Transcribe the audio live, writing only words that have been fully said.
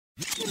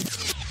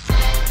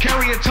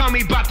Carrie and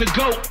Tommy about to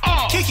go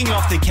off. Kicking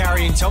off the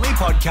Carrie and Tommy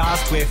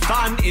podcast where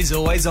fun is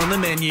always on the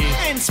menu.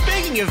 And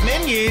speaking of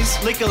menus,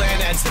 Liquorland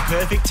adds the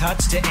perfect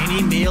touch to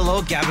any meal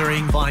or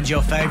gathering. Find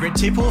your favourite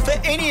tipple for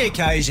any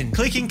occasion.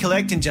 Click and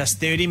collect in just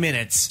 30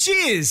 minutes.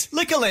 Cheers,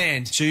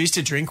 Liquorland. Choose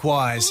to drink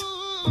wise.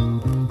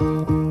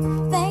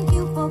 Thank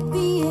you for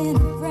being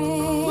a friend.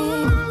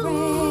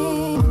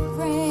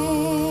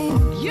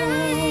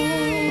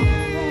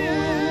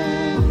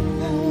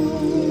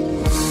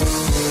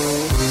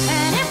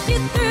 And if you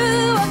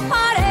threw a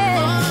party,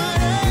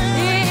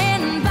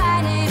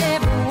 invited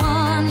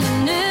everyone you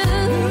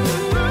knew,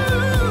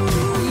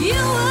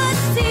 you would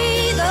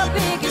see the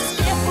biggest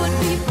gift would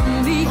be from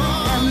me,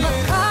 and the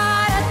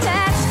card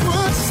attached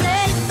would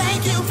say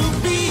thank you for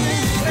being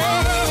a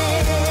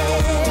friend.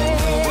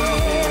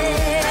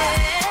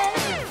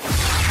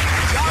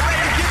 Y'all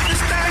ready to get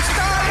this thing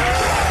started?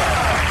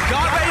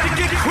 Y'all ready to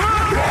get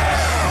crunk?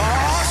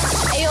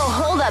 Hey, yo,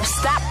 hold up.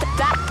 Stop.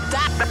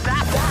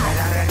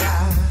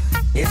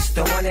 It's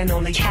the one and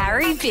only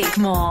Carrie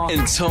Bickmore.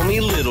 And Tommy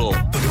Little.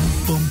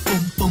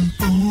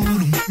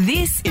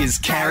 This is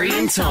Carrie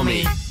and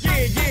Tommy.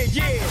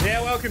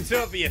 Yeah, welcome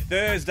to it for your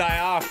Thursday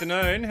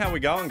afternoon. How we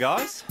going,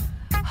 guys?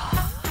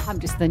 I'm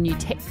just the new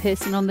tech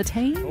person on the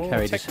team.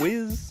 Carrie, tech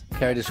whiz.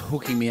 Carrie just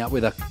hooking me up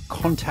with a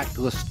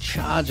contactless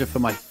charger for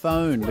my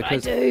phone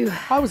because do.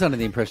 I was under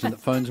the impression that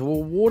phones were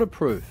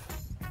waterproof.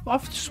 I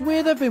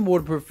swear they've been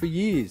waterproof for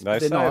years. They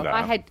They're say not.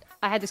 that.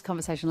 I had this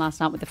conversation last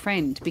night with a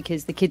friend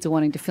because the kids are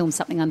wanting to film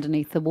something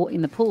underneath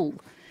in the pool.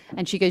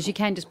 And she goes, you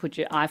can just put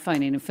your iPhone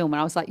in and film. And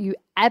I was like, you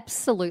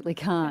absolutely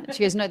can't.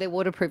 She goes, no, they're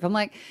waterproof. I'm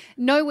like,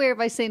 nowhere have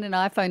I seen an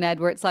iPhone ad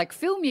where it's like,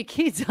 film your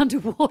kids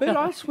underwater. But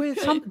I swear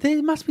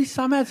there must be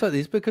some ads like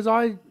this because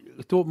I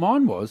thought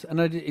mine was and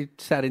it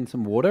sat in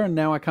some water and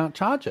now I can't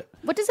charge it.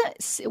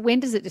 When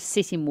does it just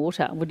sit in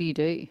water? What do you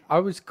do? I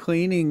was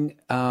cleaning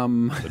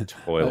The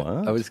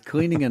toilet. I was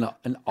cleaning an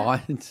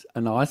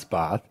ice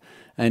bath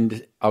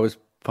and I was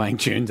playing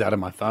tunes out of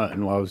my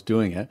phone while I was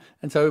doing it.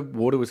 And so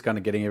water was kind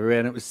of getting everywhere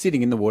and it was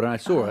sitting in the water and I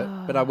saw it,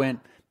 but I went,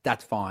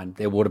 that's fine,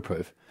 they're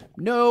waterproof.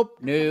 Nope.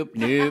 Do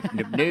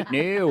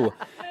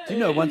you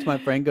know, once my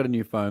friend got a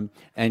new phone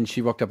and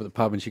she rocked up at the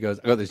pub and she goes,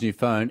 I got this new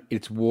phone,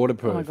 it's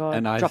waterproof. Oh my God,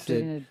 and I dropped it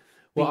said, in a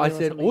well, I bin or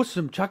said, something.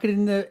 awesome, chuck it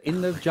in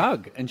the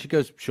jug. And she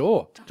goes,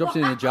 sure. Drops it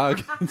in the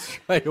jug and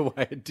straight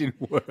away it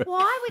didn't work.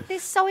 Why would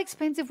this so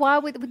expensive? Why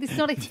would this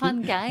not a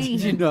fun game?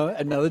 Did you know,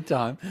 another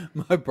time,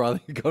 my brother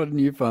got a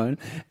new phone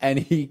and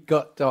he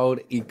got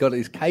told he got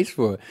his case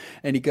for it.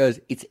 And he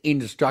goes, it's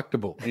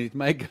indestructible. And his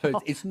mate goes,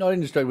 it's not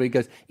indestructible. He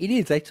goes, it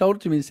is. They sold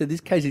it to me and said,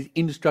 this case is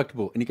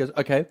indestructible. And he goes,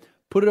 okay,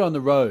 put it on the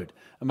road.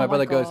 And my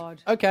brother goes,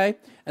 okay.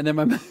 And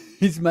then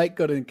his mate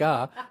got in the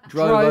car,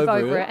 drove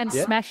over it and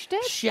smashed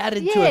it?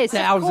 Shattered Yes, to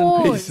of 1,000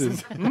 course.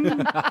 pieces.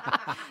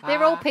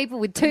 They're all people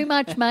with too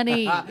much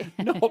money.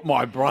 Not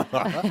my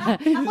brother.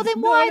 Well,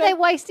 then why are they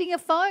wasting a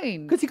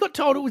phone? Because he got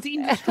told it was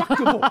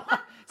indestructible.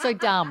 So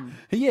dumb.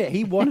 Yeah,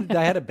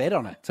 they had a bet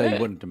on it. So he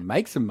wanted to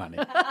make some money.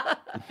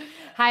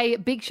 Hey,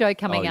 big show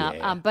coming Oh, up.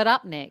 yeah. But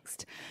up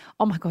next,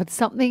 oh my God,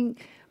 something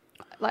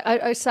like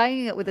I was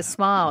saying it with a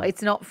smile.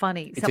 It's not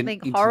funny. It's Something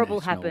an horrible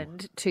international-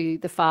 happened to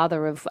the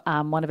father of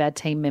one of our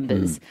team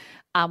members.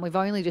 We've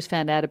only just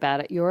found out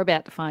about it. You're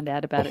about to find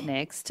out about it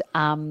next.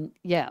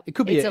 Yeah, It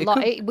could be It's a- a it lot.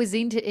 could- It was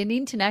an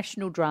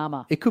international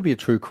drama. It could be a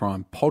true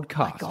crime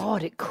podcast.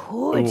 God, it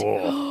could.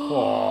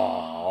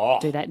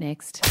 Do that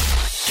next.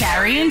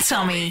 Carrie and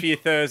Tommy. For your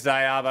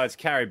Thursday, Arvo, it's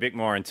Carrie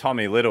Bickmore and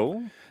Tommy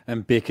Little.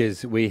 And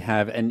Bickers, we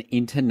have an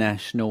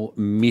international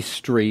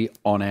mystery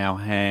on our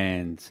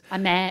hands.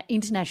 An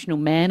international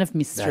man of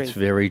mystery. That's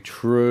very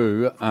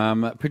true.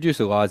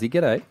 Producer Lizy,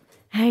 g'day.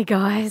 Hey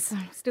guys,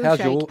 I'm still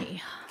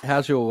shaky.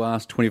 How's your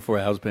last 24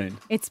 hours been?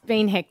 It's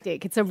been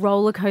hectic. It's a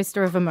roller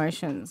coaster of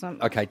emotions.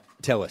 Okay,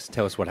 tell us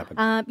what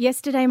happened.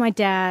 Yesterday, my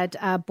dad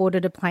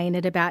boarded a plane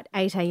at about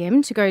 8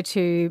 a.m. to go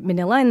to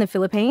Manila in the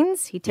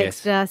Philippines. He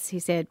texted us. He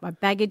said, my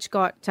baggage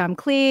got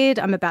cleared.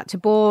 I'm about to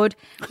board.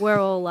 We're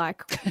all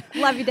like,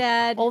 love you,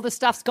 Dad. All the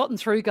stuff's gotten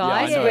through,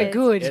 guys. Yeah, I know. We're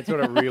good. That's what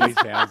it really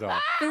sounds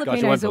like.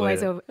 Filipinos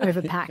always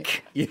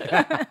overpack.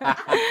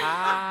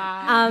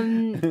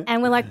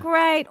 And we're like,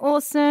 great,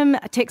 awesome.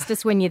 Text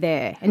us when you're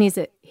there. And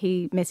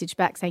he messaged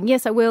back saying,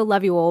 yes, I will,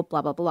 love you all,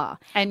 blah, blah, blah.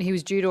 And he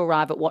was due to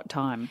arrive at what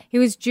time? He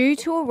was due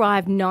to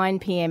arrive 9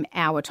 p.m.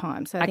 our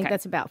time. So I think Okay.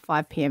 that's about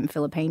 5 p.m.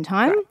 Philippine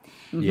time.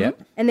 Yep.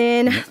 And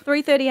then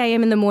 3:30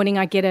 a.m. in the morning,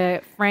 I get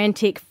a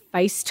frantic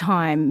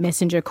FaceTime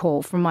messenger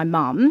call from my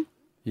mum.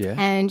 Yeah.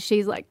 And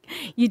she's like,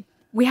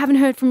 we haven't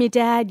heard from your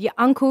dad. Your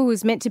uncle who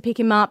was meant to pick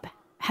him up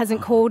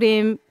hasn't called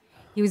him.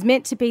 He was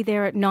meant to be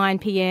there at 9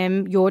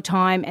 p.m. your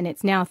time, and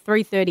it's now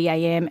 3:30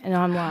 a.m. And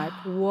I'm like,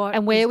 what?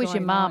 And where is was your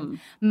going on? mum?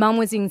 Mum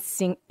was in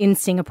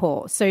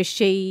Singapore, so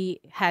she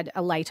had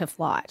a later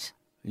flight.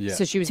 Yeah.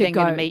 So she was To then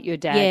going go. to meet your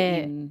dad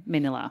Yeah. in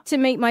Manila. To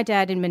meet my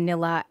dad in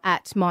Manila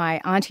at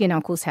my auntie and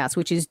uncle's house,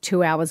 which is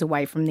 2 hours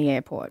away from the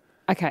airport.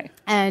 Okay.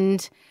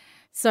 And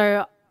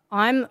so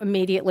I'm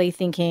immediately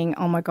thinking,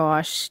 oh my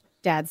gosh,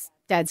 Dad's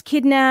Dad's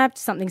kidnapped,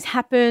 something's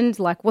happened,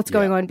 like what's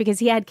going on? Because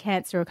he had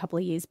cancer a couple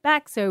of years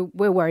back, so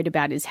we're worried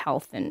about his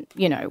health and,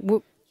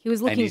 he was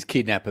looking... And his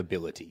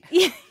kidnappability.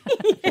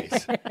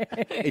 Yes.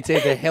 It's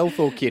either health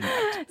or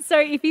kidnapped. So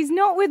if he's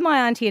not with my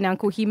auntie and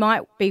uncle, he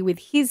might be with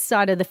his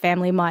side of the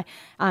family,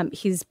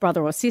 his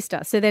brother or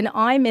sister. So then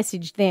I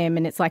messaged them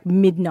and it's like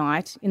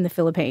midnight in the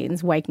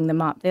Philippines, waking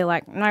them up. They're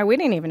like, no, we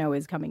didn't even know he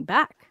was coming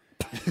back.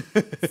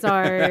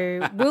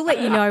 So we'll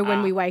let you know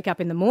when we wake up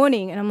in the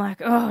morning. And I'm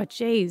like, oh,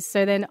 geez.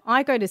 So then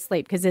I go to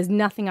sleep because there's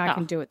nothing I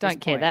can do at this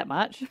Don't care point. that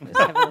much. Just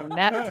have a little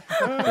nap.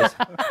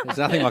 There's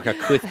nothing like a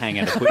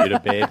cliffhanger to put you to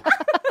bed.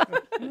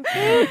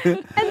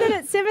 And then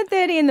at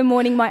 7:30 in the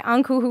morning, my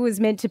uncle who was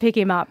meant to pick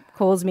him up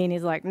calls me and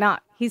he's like, nah,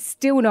 he's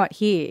still not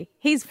here.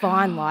 He's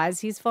fine, Liz.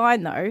 He's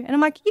fine, though. And I'm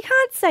like, you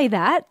can't say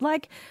that.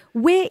 Like,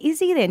 where is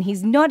he then?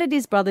 He's not at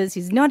his brother's.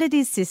 He's not at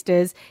his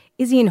sister's.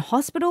 Is he in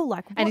hospital?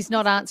 Like, And he's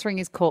not answering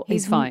his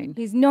phone.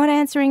 He's not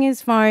answering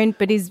his phone,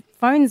 but his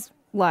phone's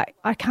like,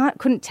 I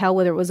couldn't tell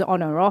whether it was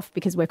on or off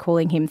because we're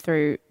calling him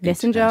through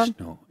Messenger.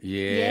 International.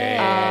 Yes.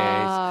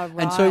 Ah,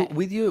 And so right.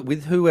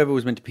 with whoever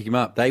was meant to pick him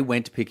up, they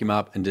went to pick him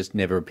up and just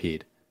never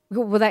appeared.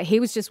 Well, he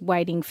was just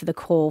waiting for the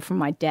call from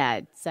my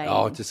dad saying,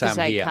 Oh, to say I'm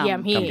say here. come. yeah,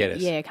 I'm here. Come get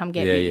us. Yeah, come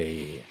get yeah,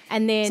 me. Yeah.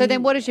 And then, So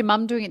then what is your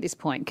mum doing at this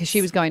point? Because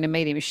she was going to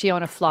meet him. Is she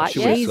on a flight She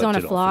yet? would've She's slept on a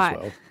it off flight.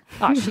 as well.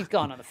 Oh, she's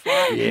gone on a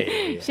flight.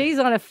 Yeah. she's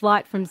on a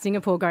flight from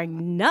Singapore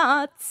going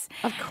nuts.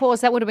 Of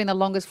course, that would have been the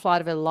longest flight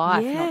of her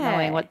life, not Yeah.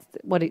 knowing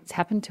what it's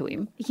happened to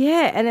him.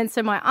 Yeah, and then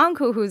so my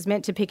uncle, who was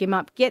meant to pick him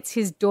up, gets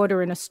his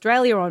daughter in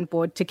Australia on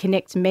board to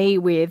connect me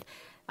with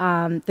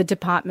the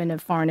Department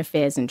of Foreign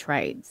Affairs and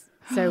Trades.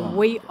 So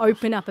we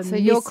open up a So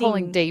you're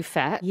calling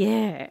DFAT.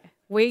 Yeah.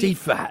 We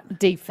DFAT.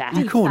 DFAT.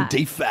 You call him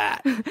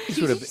DFAT. Did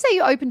you say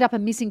you opened up a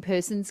missing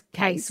persons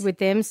case case? with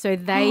them. So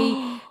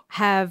they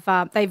have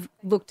they've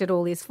looked at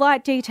all his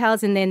flight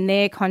details and then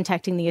they're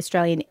contacting the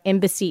Australian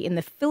Embassy in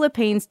the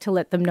Philippines to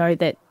let them know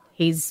that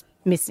he's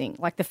missing.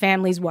 Like the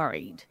family's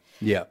worried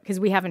Yeah. because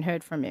we haven't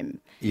heard from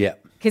him. Yeah.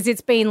 Because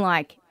it's been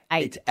like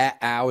 8. It's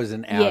hours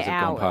and hours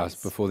have gone hours.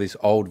 past before this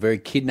old, very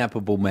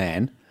kidnappable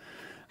man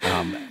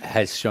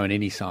has shown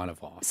any sign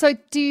of life. So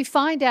do you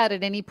find out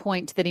at any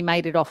point that he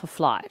made it off a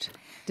flight?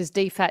 Does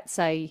DFAT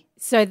say...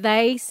 So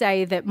they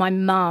say that my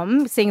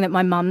mum, seeing that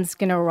my mum's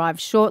going to arrive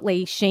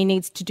shortly, she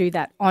needs to do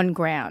that on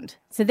ground.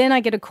 So then I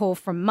get a call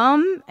from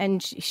mum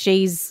and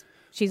she's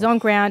on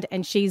ground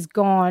and she's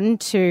gone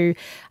to,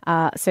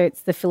 so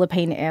it's the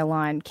Philippine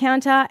airline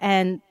counter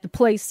and the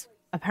police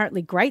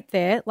apparently great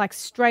there. Like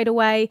straight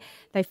away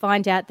they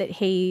find out that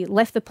he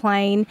left the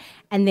plane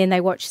and then they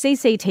watch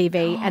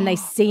CCTV and they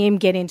see him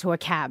get into a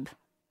cab.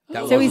 That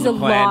So wasn't he's the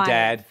plan, alive.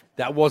 Dad.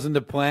 That wasn't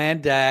the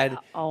plan, Dad.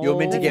 You were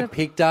meant to get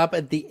picked up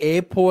at the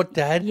airport,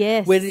 Dad.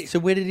 Yes. Where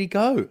did he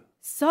go?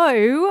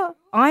 So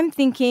I'm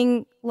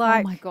thinking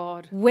like, Oh, my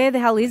God. where the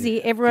hell is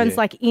he? Everyone's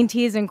like in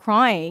tears and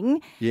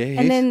crying. Yes.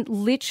 And then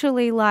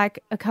literally like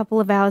a couple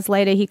of hours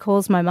later, he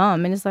calls my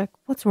mum and is like,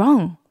 what's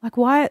wrong? Like,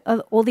 why are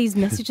all these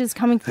messages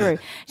coming through?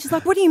 She's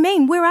like, what do you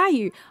mean? Where are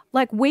you?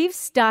 Like, we've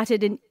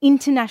started an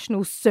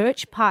international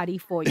search party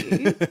for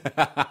you.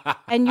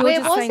 And you're Where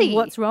just was saying, he?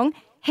 what's wrong?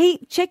 He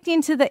checked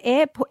into the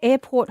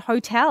airport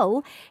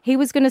hotel. He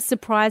was going to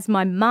surprise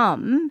my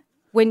mum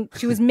when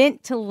she was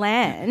meant to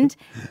land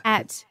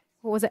at,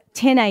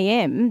 10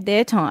 a.m.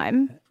 their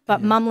time,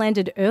 but mum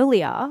landed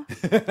earlier.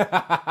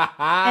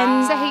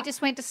 And So he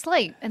just went to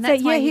sleep. And so,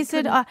 that's why he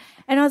said, couldn't-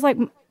 and I was like,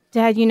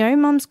 Dad,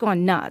 mum's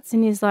gone nuts.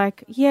 And he's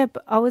like, yeah,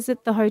 but I was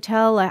at the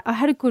hotel. I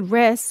had a good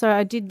rest, so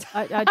I did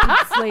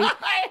sleep.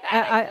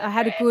 I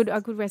had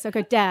a good rest. I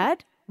go,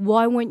 Dad,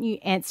 why weren't you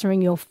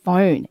answering your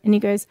phone? And he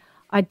goes,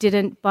 I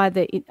didn't buy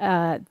the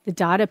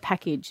data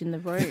package in the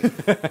room.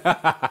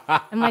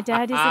 And my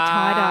dad is a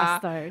tight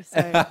ass though,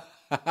 so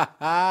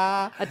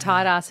a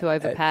tight ass who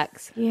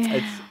overpacks.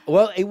 yeah.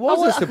 Well, it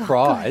was a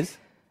surprise.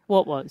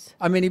 What was?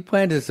 I mean, he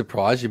planned to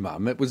surprise your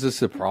mum. It was a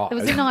surprise. It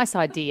was a nice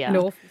idea. An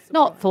awful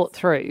Not thought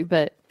through,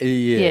 but Yeah,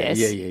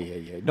 yes.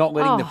 yeah. Not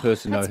letting the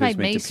person know that's who's made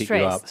meant me to pick you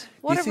up. stressed.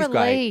 What This a is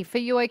great. relief. Are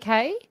you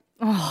okay?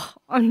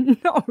 I'm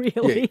not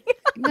really.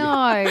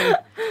 No.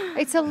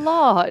 It's a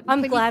lot.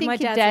 I'm when glad you my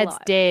think your dad's dad's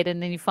alive. dead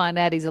and then you find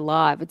out he's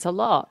alive. It's a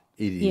lot.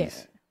 It is. Yeah.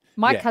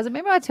 My Yeah. cousin,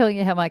 remember I telling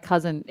you how my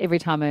cousin, every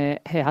time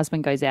her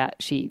husband goes out,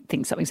 she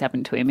thinks something's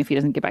happened to him if he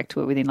doesn't get back to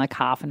her within like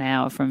half an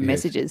hour from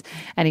messages.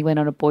 And he went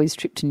on a boys'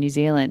 trip to New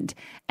Zealand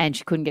and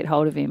she couldn't get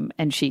hold of him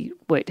and she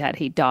worked out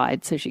he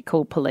died. So she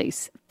called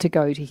police to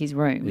go to his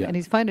room Yeah. and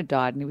his phone had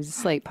died and he was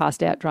asleep,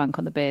 passed out, drunk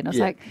on the bed. And I was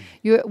Yeah.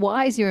 like,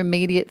 why is your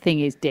immediate thing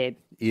is dead?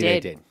 Yeah,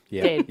 dead.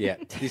 Yeah, Dead. yeah.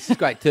 This is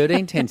great.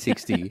 13 10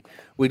 60.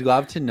 We'd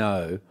love to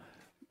know,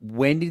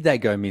 when did they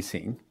go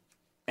missing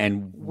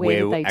and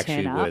Where where, did they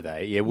actually turn were up?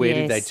 they? Yeah, where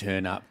did they Yes.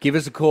 turn up? Give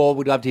us a call.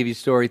 We'd love to hear your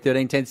story.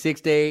 13 10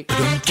 60.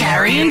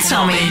 Carrie and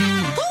Tommy.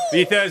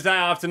 The Thursday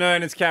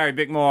afternoon, it's Carrie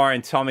Bickmore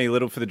and Tommy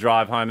Little for the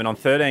drive home. And on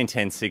 13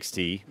 10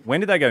 60,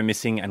 when did they go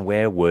missing and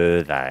where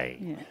were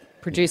they?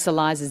 Producer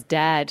Liza's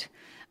dad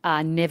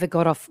never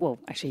got off. Well,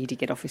 actually, he did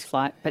get off his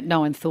flight, but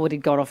no one thought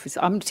he'd got off his.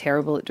 I'm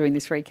terrible at doing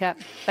this recap.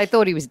 They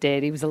thought he was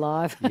dead. He was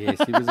alive. Yes,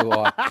 he was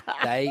alive.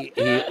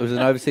 It was an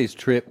overseas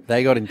trip.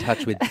 They got in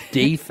touch with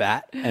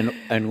DFAT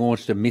and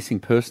launched a missing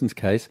persons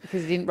case.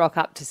 Because he didn't rock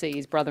up to see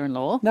his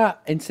brother-in-law. No,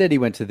 instead he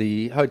went to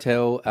the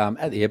hotel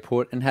at the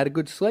airport and had a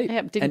good sleep.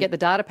 Yeah, didn't get the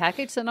data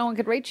package, so no one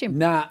could reach him.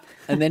 Nah,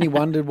 and then he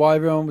wondered why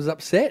everyone was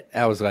upset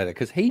hours later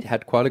because he'd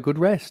had quite a good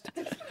rest.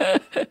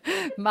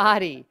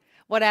 Marty,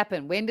 what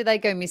happened? When did they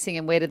go missing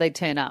and where did they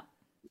turn up?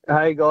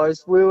 Hey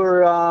guys, we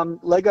were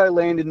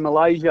Legoland in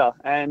Malaysia,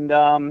 and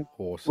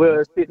we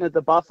were sitting at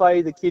the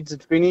buffet. The kids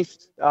had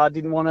finished,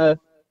 didn't want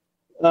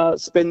to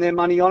spend their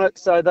money on it,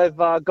 so they've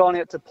gone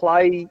out to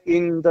play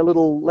in the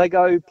little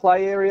Lego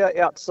play area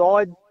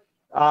outside.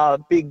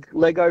 Big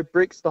Lego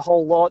bricks, the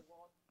whole lot.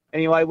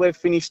 Anyway, we've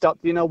finished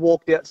up dinner,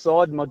 walked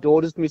outside, and my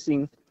daughter's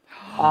missing.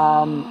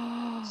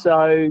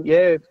 So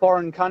yeah,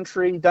 foreign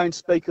country, don't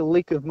speak a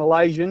lick of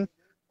Malaysian.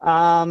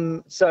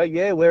 So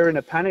yeah, we're in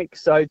a panic.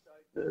 So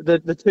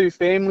the two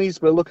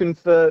families were looking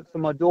for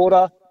my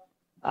daughter.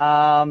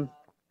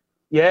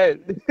 Yeah,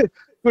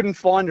 couldn't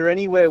find her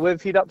anywhere.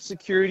 We've hit up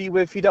security,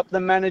 we've hit up the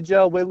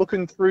manager. We're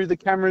looking through the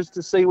cameras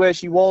to see where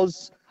she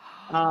was.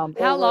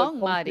 How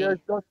long, Marty?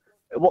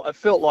 Well, it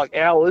felt like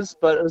hours,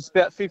 but it was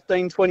about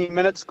 15, 20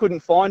 minutes.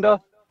 Couldn't find her.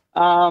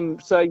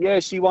 So yeah,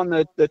 she won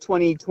the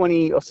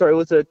 2020. It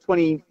was a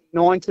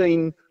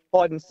 2019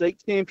 hide and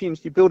seek champion.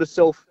 She built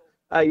herself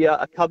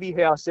a cubby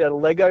house out of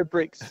Lego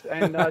bricks,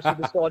 and she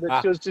decided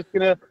she was just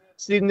going to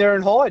sit in there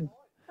and hide.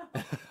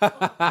 I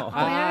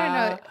don't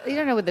know. You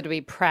don't know whether to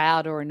be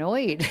proud or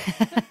annoyed.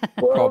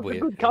 Well, Probably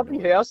it was a good cubby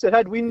house. It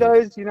had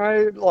windows,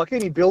 like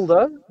any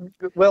builder.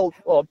 Well,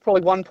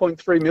 probably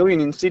 1.3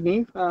 million in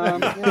Sydney.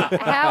 Yeah.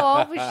 How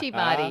old was she,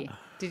 Marty?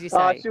 Did you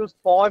say? She was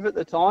 5 at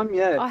the time,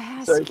 yeah. Oh,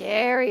 how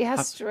scary, how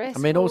stressful.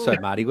 I mean, also,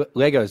 Marty,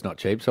 Lego's not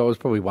cheap, so it was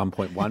probably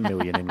 1.1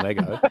 million in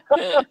Lego.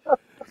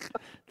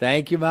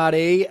 Thank you,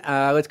 Marty.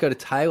 Let's go to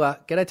Taylor.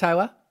 G'day,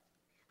 Taylor.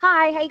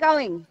 Hi, how you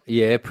going?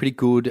 Yeah, pretty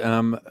good.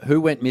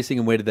 Who went missing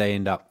and where did they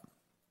end up?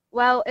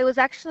 Well, it was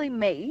actually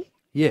me.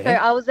 Yeah. So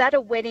I was at a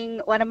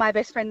wedding, one of my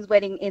best friend's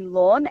wedding in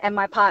Lorne, and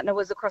my partner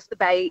was across the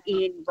bay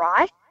in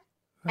Rye.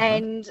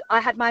 And I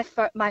had my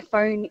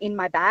phone in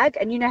my bag,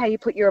 and you know how you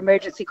put your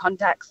emergency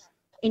contacts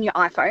in your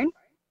iPhone?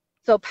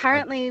 So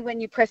apparently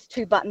when you press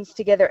 2 buttons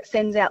together, it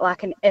sends out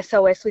like an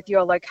SOS with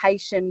your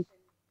location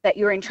that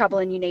you're in trouble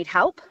and you need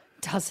help.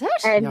 Does it?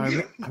 And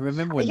I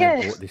remember when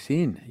they brought this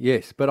in.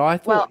 Yes, but I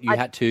thought you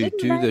had to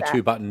do the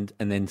 2 buttons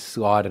and then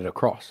slide it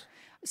across.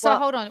 So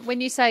hold on.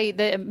 When you say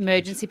the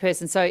emergency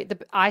person, so the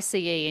ICE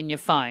in your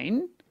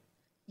phone.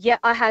 Yeah,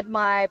 I had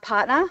my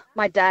partner,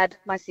 my dad,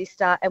 my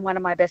sister, and one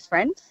of my best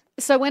friends.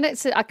 So when it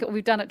says,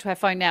 we've done it to our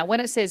phone now, when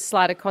it says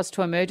slide across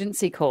to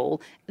emergency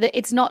call,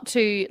 it's not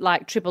to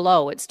like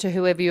 000, it's to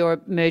whoever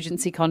your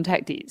emergency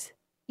contact is.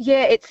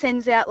 Yeah, it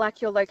sends out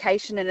like your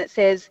location and it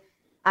says,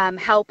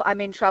 help,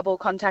 I'm in trouble,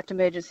 contact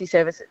emergency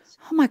services.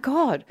 Oh my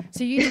God.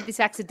 So you did this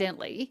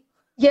accidentally?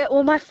 Yeah,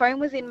 well, my phone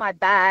was in my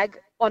bag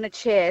on a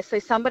chair, so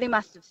somebody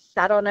must have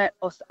sat on it,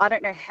 or I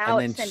don't know how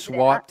and it then sent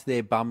swiped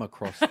their bum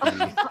across the...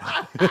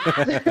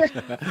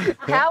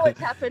 How it's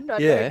happened, I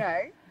don't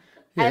know.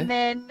 Yeah. And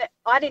then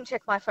I didn't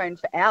check my phone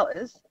for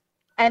hours.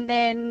 And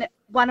then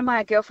one of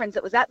my girlfriends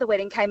that was at the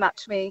wedding came up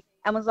to me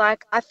and was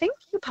like, I think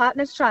your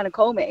partner's trying to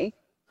call me.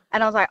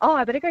 And I was like, oh,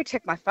 I better go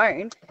check my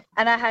phone.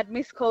 And I had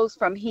missed calls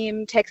from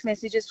him, text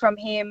messages from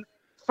him,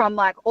 from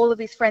like all of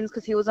his friends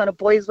because he was on a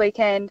boys'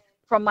 weekend,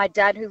 from my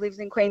dad who lives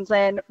in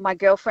Queensland, my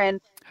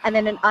girlfriend, and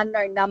then an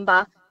unknown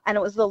number. And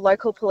it was the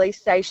local police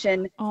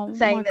station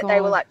saying that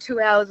they were like 2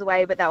 hours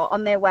away, but they were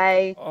on their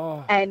way.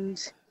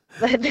 And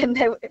then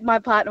my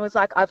partner was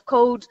like, I've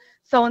called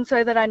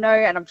so-and-so that I know,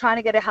 and I'm trying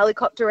to get a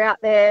helicopter out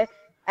there.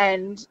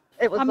 And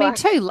it was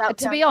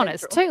to be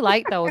honest, too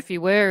late though if you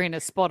were in a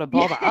spot of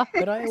bother. Yeah.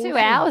 But 2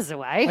 hours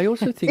away. I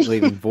also think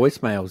leaving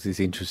voicemails is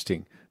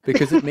interesting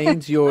because it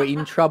means you're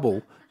in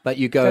trouble, but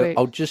you go,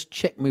 I'll just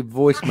check my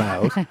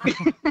voicemails.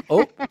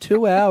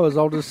 2 hours,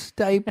 I'll just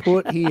stay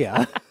put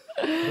here.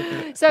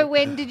 So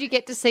when did you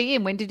get to see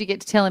him? When did you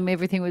get to tell him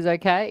everything was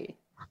okay?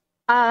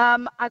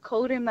 I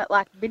called him at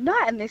like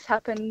midnight, and this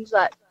happened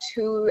like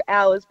 2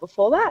 hours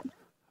before that.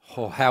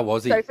 Oh, how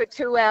was he? So for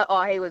 2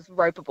 hours, he was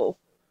ropeable.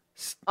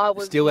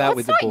 Still out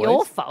with the boys? That's not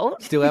your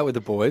fault. Still out with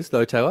the boys,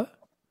 though, Taylor?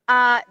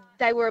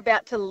 They were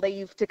about to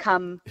leave to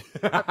come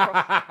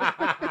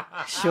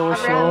across. Sure.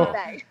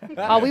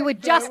 We were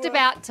just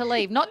about to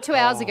leave. Not 2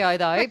 hours ago,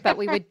 though, but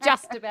we were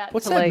just about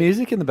What's to leave. that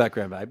music in the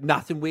background, babe?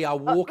 Nothing. We are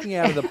walking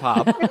out of the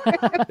pub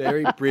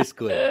very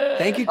briskly.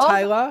 Thank you,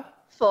 Taylor.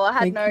 I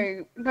had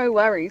no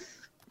worries.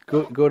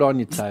 Good on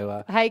you,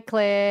 Taylor. Hey,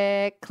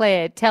 Claire.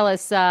 Claire, tell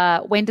us,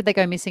 when did they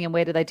go missing and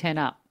where did they turn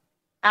up?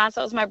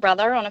 So it was my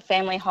brother on a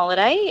family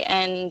holiday,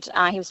 and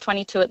he was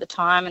 22 at the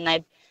time, and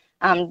they'd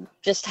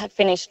just had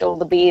finished all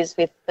the beers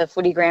with the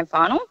footy grand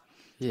final,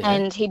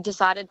 and he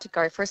decided to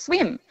go for a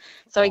swim.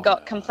 So he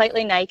got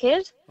completely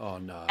naked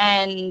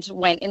and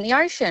went in the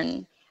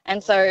ocean.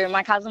 And so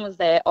my cousin was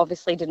there,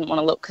 obviously didn't want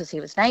to look because he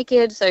was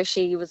naked. So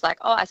she was like,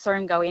 oh, I saw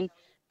him go in,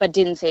 but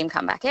didn't see him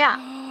come back out.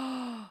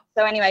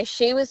 So anyway,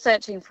 she was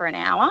searching for an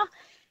hour.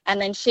 And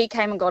then she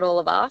came and got all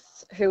of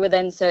us, who were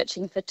then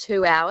searching for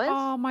 2 hours.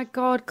 Oh, my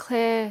God,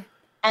 Claire.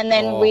 And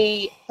then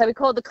we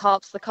called the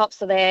cops. The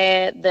cops are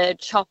there, the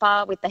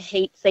chopper with the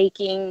heat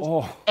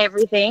seeking,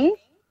 everything.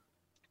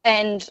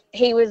 And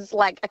he was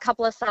like a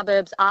couple of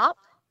suburbs up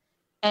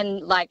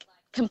and like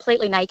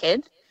completely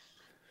naked,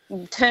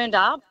 turned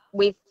up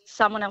with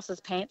someone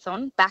else's pants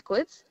on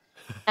backwards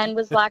and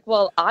was like,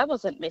 well, I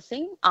wasn't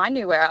missing. I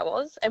knew where I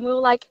was. And we were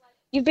like,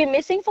 you've been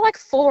missing for like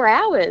 4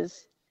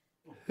 hours.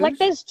 Like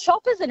there's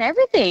choppers and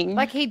everything.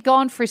 Like he'd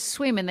gone for a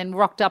swim and then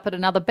rocked up at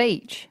another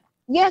beach.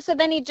 Yeah, so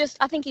then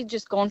I think he'd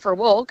just gone for a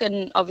walk,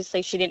 and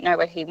obviously she didn't know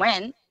where he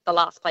went. The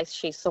last place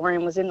she saw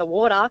him was in the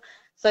water.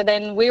 So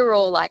then we were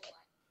all like,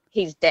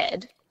 he's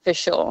dead for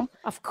sure.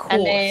 Of course.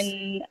 And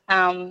then,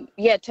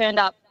 turned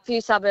up a few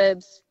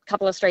suburbs, a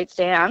couple of streets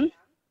down.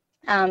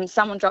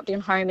 Someone dropped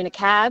him home in a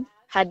cab,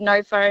 had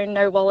no phone,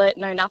 no wallet,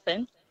 no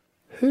nothing.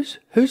 Whose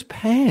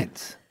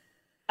pants?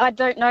 I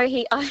don't know.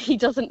 He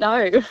doesn't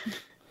know.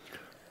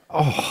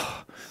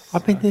 Oh,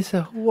 I mean, there's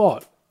a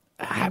what?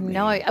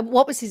 No.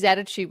 What was his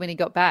attitude when he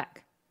got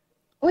back?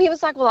 Well, he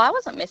was like, well, I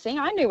wasn't missing.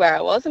 I knew where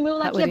I was. And we were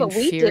like, yeah, but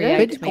we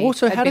didn't. But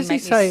also, how does he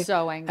say?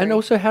 So angry. And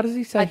also, how does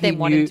he say I then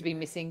want him to be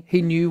missing.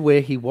 He knew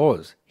where he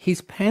was.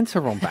 His pants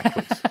are on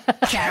backwards.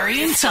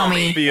 Carrie and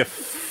Tommy. It'll be a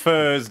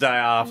Thursday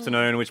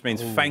afternoon, which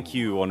means thank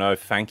you or no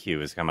thank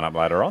you is coming up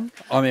later on.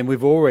 I mean,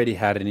 we've already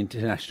had an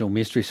international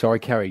mystery. Sorry,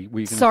 Carrie.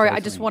 Sorry, I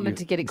just wanted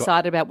to get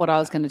excited about what I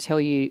was going to tell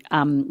you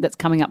that's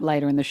coming up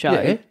later in the show.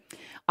 Yeah.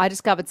 I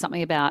discovered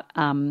something about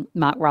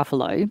Mark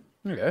Ruffalo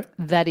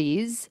that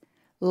is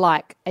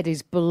like, it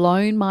has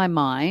blown my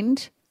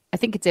mind. I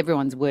think it's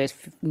everyone's worst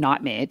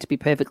nightmare, to be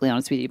perfectly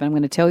honest with you, but I'm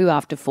going to tell you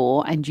after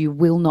 4 and you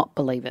will not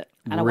believe it.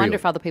 And I wonder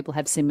if other people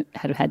have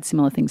had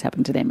similar things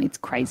happen to them. It's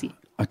crazy.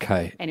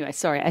 Okay. Anyway,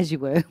 sorry, as you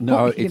were. No,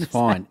 what were you it's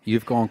gonna fine.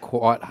 You've gone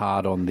quite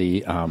hard on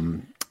the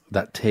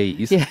that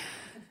tease. Yeah.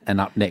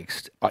 And up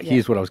next,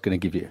 here's what I was going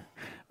to give you.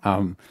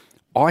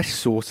 I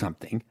saw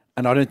something,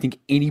 and I don't think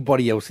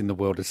anybody else in the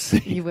world has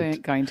seen You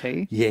weren't going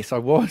to. Yes, I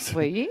was.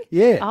 Were you?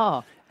 Yeah.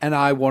 Oh. And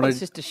I wanted... It's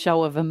just a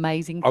show of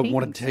amazing I things.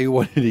 want to tell you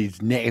what it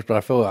is next, but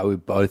I feel like we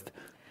both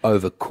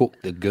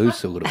overcooked the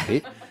goose a little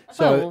bit.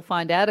 So Well, we'll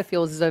find out if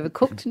yours is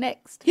overcooked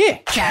next. Yeah.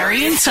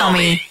 Carrie and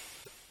Tommy.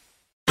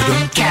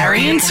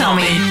 Carrie and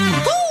Tommy.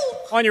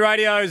 On your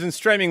radios and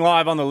streaming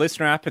live on the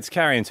Listener app, it's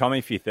Carrie and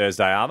Tommy for your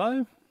Thursday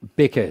Arvo.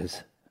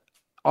 Bickers,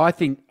 I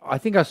think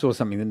I saw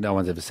something that no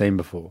one's ever seen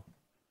before.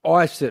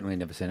 I've certainly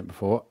never seen it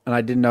before, and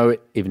I didn't know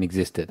it even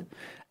existed.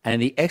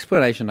 And the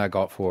explanation I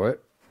got for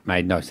it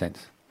made no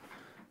sense.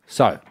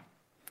 So,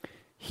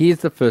 here's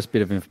the first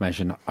bit of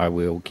information I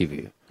will give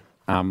you.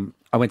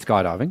 I went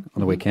skydiving on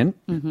the weekend,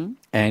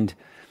 and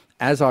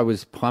as I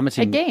was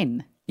plummeting...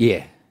 Again?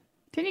 Yeah.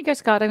 Didn't you go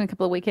skydiving a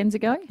couple of weekends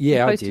ago? Yeah,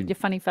 you I posted did. your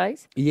funny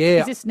face?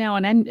 Yeah. Is this now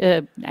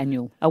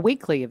a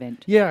weekly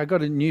event? Yeah, I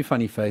got a new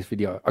funny face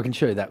video. I can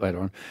show you that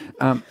later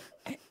on.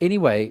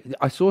 Anyway,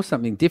 I saw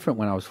something different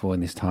when I was falling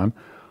this time.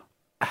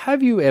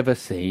 Have you ever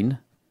seen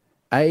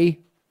a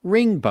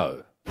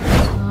ringbow?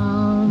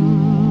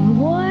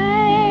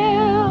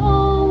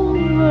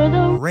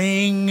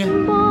 Ring.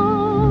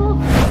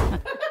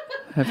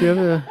 Have you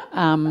ever?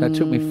 That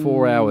took me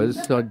 4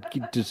 hours, so I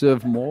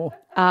deserve more.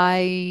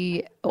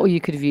 Or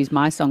you could have used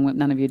my song that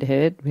none of you'd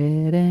heard.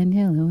 Red and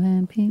yellow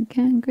and pink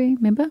and green.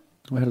 Remember?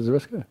 Well, how does the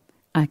rest go?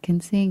 I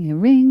can sing a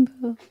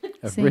rainbow.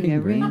 A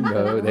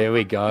rainbow. There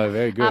we go.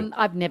 Very good.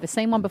 I've never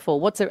seen one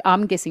before.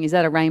 I'm guessing, is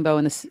that a rainbow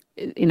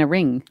in a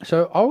ring?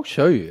 So I'll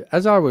show you.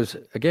 As I was,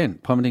 again,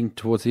 plummeting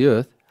towards the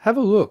earth, have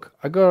a look.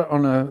 I got it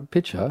on a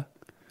picture.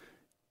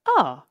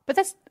 Oh, but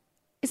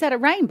is that a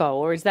rainbow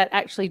or is that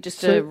actually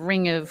just a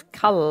ring of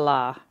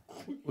colour?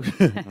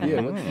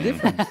 Yeah, what's the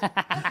difference?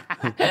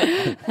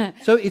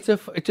 So it's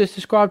just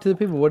describe to the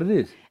people what it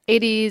is.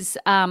 It is,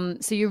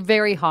 so you're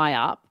very high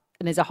up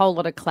and there's a whole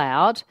lot of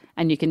cloud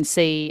and you can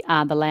see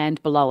the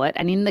land below it.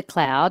 And in the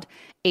cloud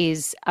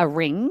is a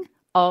ring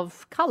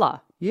of colour.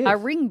 Yes. A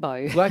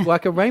rainbow.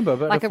 Like a rainbow,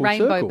 but like a a full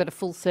rainbow, circle. but a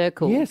full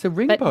circle. Yes, a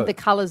rainbow. But the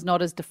colour's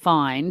not as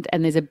defined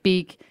and there's a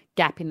big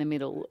gap in the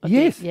middle.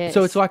 Yes.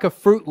 So it's like a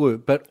Fruit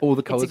Loop, but all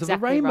the colours exactly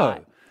of a rainbow.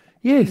 right.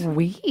 Yes.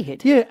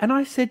 Weird. Yeah, and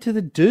I said to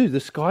the dude, the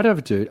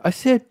skydiver dude, I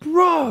said,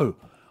 bro,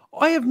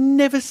 I have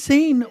never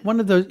seen one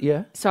of those.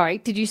 Yeah. Sorry,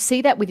 did you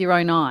see that with your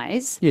own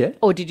eyes? Yeah.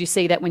 Or did you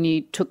see that when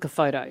you took the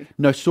photo?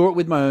 No, saw it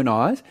with my own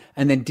eyes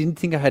and then didn't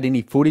think I had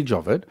any footage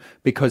of it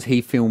because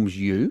he films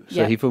you,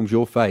 so Yeah. he films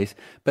your face.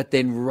 But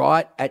then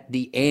right at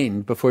the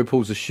end, before he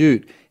pulls the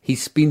shoot, he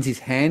spins his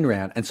hand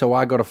round. And so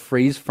I got a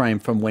freeze frame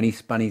from when he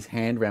spun his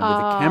hand round with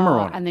the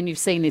camera on it. And then you've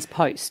seen this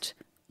post.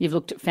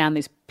 You've found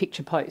this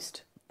picture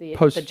post,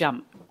 the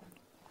jump.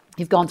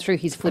 You've gone through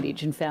his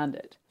footage and found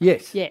it.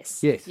 Yes.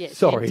 Yes. Yes. You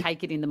Sorry.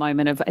 take it in the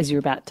moment as you're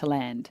about to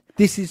land.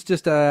 This is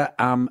just a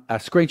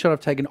screenshot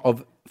I've taken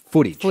of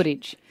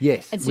Footage.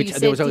 Yes. And so which you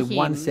there was said to only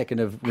 1 him, second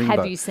of rainbow.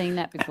 Have you seen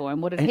that before?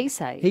 And what did he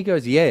say? He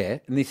goes, yeah.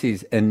 And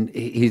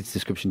his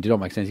description did not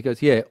make sense. He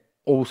goes, yeah,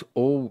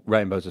 all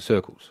rainbows are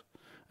circles.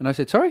 And I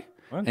said, sorry?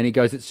 What? And he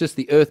goes, it's just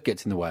the earth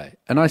gets in the way.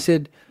 And I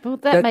said... Well,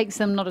 that makes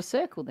them not a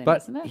circle then, but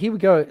doesn't it? here we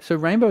go. So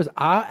rainbows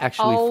are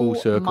actually full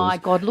circles. Oh, my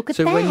God, look at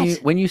so that.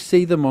 So when you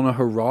see them on a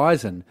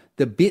horizon,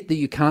 the bit that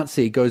you can't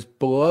see goes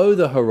below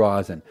the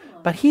horizon.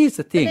 But here's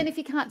the thing. But then if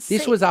you can't see...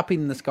 This was up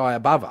in the sky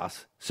above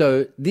us.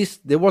 So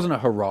there wasn't a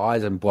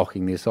horizon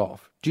blocking this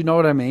off. Do you know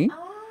what I mean?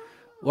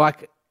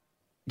 Like,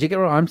 do you get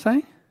what I'm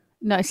saying?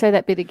 No, say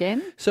that bit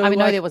again. So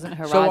no, there wasn't a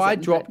horizon. So I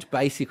dropped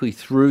basically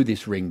through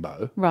this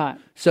rainbow. Right.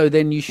 So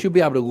then you should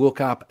be able to look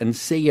up and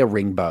see a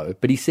rainbow.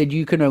 But he said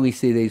you can only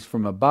see these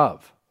from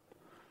above.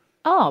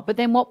 Oh, but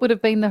then what would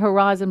have been the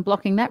horizon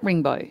blocking that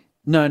rainbow?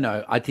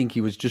 No, I think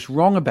he was just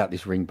wrong about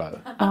this rainbow.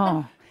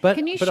 Oh. But,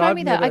 can you but show I've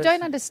me that? never- I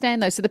don't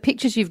understand those. So the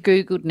pictures you've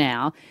Googled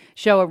now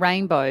show a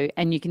rainbow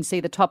and you can see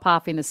the top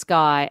half in the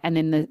sky and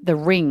then the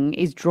ring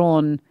is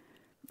drawn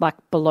like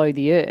below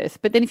the earth.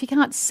 But then if you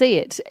can't see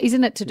it,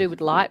 isn't it to do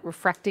with light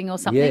refracting or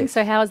something? Yes.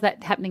 So how is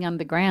that happening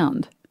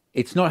underground?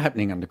 It's not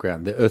happening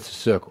underground. The Earth's a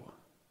circle.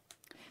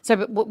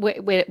 So but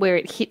where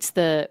it hits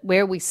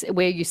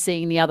where you're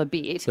seeing the other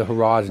bit. The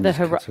horizon just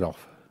cuts it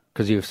off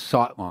because you have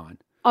sight line.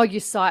 Oh,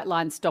 your sight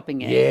line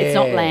stopping it. Yeah. It's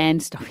not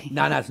land stopping.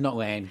 No, it's not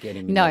land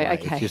getting in No, the way.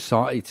 okay.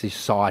 It's your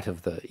sight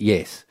of the...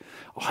 Yes.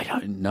 I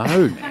don't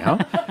know now.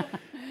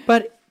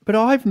 but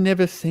I've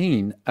never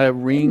seen a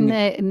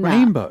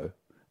rainbow.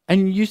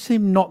 And you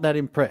seem not that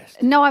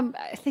impressed. No, I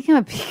think I'm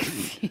a bit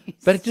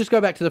confused. But just go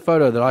back to the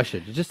photo that I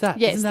showed you. Just that.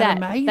 Yes, Isn't that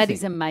amazing? that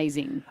is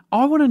amazing.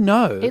 I want to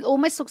know. It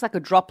almost looks like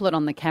a droplet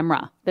on the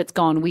camera that's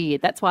gone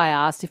weird. That's why I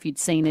asked if you'd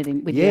seen it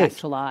with your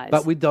actual eyes.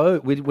 But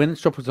when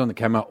it's droplets on the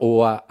camera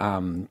or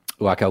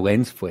like a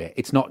lens flare,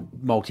 it's not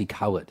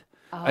multicoloured.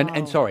 Oh.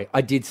 And sorry, I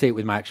did see it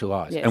with my actual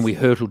eyes, Yes. and we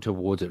hurtled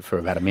towards it for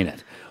about a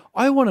minute.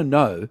 I want to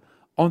know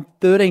on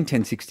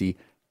 131060,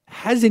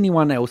 has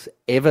anyone else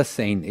ever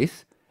seen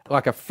this?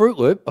 Like a Fruit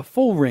Loop, a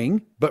full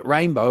ring, but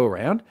rainbow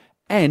around,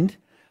 and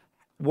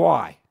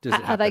why does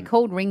it happen? Are they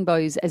called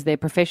rainbows as their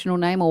professional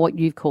name or what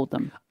you've called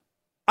them?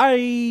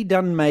 I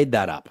done made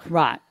that up.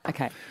 Right,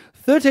 okay.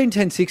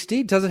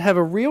 131060, does it have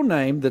a real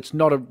name that's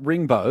not a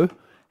rainbow?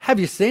 Have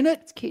you seen it?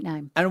 It's a cute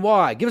name. And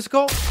why? Give us a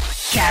call.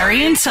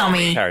 Carrie and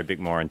Tommy. Carrie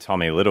Bickmore and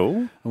Tommy Little.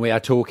 And we are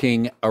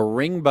talking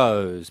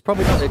rainbows.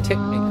 Probably not their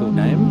technical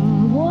name.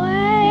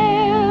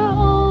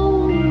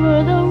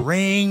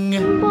 Ring.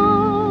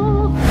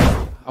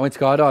 I went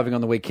skydiving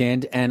on the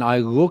weekend and I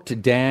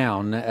looked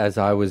down as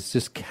I was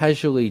just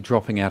casually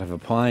dropping out of a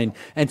plane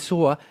and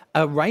saw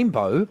a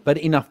rainbow, but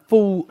in a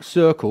full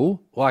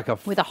circle, like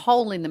With a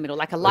hole in the middle,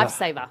 like a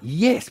lifesaver.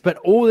 Yes, but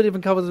all the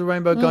different colours of the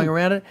rainbow going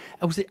around it.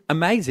 It was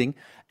amazing.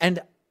 And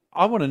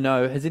I want to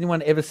know, has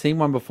anyone ever seen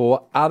one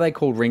before? Are they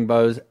called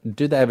rainbows?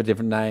 Do they have a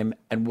different name?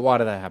 And why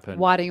do they happen?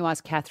 Why don't you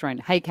ask Catherine?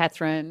 Hey,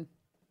 Catherine.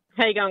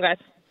 How you going, guys?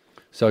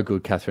 So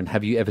good, Catherine.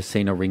 Have you ever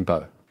seen a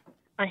rainbow?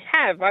 I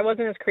have. I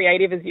wasn't as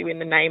creative as you in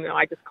the name, though.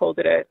 I just called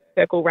it a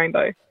circle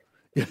rainbow.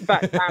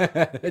 But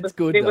it's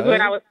good, it was though.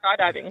 when I was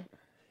skydiving.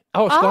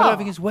 Oh,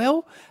 skydiving as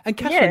well? And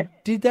Catherine,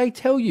 did they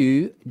tell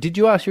you, did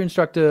you ask your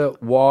instructor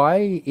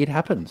why it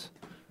happens?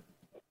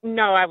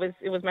 No,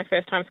 it was my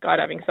first time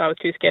skydiving, so I was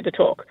too scared to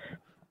talk.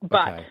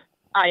 But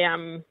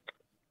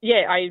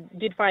I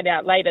did find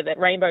out later that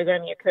rainbows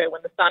only occur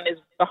when the sun is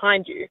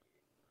behind you.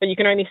 But you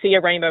can only see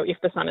a rainbow if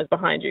the sun is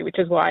behind you, which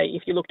is why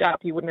if you looked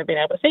up, you wouldn't have been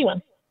able to see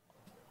one.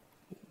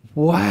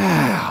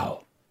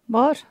 Wow.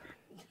 What?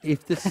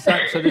 If the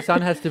sun, so the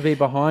sun has to be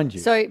behind you.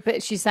 So,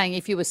 but she's saying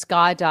if you were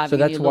skydiving So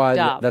and you looked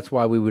up. that's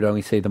why we would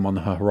only see them on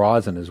the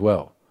horizon as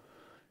well.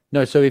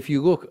 No, so if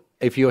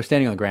you're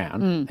standing on the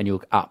ground and you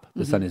look up,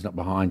 the sun is not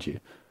behind you.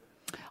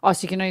 Oh,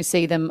 so you can only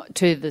see them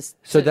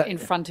in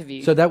front of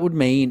you. So that would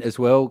mean as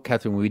well,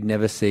 Catherine, we'd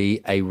never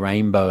see a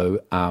rainbow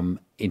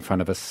in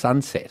front of a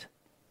sunset.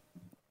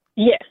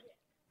 Yeah.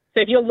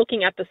 So if you're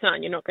looking at the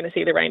sun, you're not going to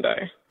see the rainbow.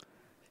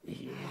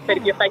 Yeah. But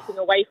if you're facing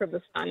away from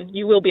the sun,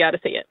 you will be able to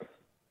see it.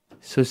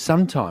 So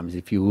sometimes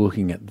if you're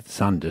looking at the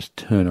sun, just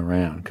turn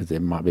around because there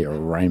might be a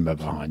rainbow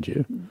behind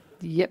you.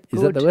 Yep.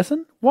 Is that the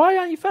lesson? Why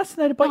aren't you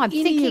fascinated by I'm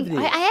any thinking.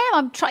 of this? I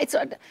am.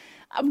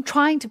 I'm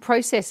trying to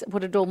process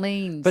what it all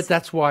means. But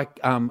that's why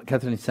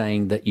Catherine is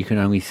saying that you can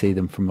only see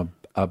them from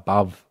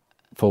above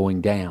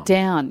falling down.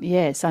 Down,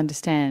 yes, I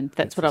understand.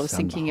 That's what I was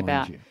sun thinking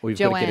behind about. you. Or you've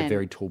Joanne, got to get a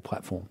very tall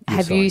platform.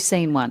 have you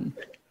seen one?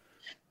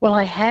 Well,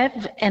 I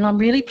have, and I'm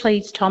really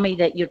pleased, Tommy,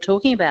 that you're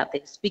talking about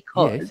this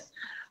because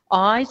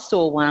I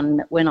saw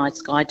one when I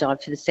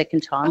skydived for the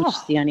second time, which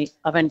is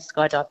I've only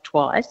skydived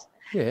twice.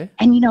 Yeah.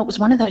 And, it was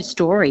one of those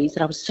stories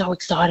that I was so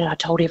excited I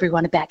told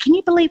everyone about. Can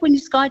you believe when you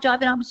skydive?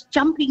 And I was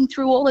jumping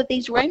through all of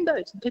these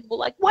rainbows and people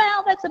were like,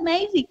 wow, that's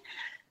amazing.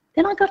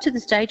 Then I got to the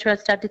stage where I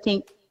started to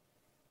think,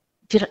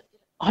 did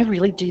I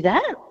really do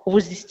that? Or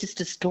was this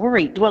just a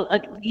story? Well,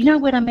 you know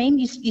what I mean?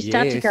 You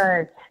start to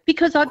go,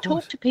 because I've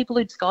talked to people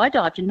who'd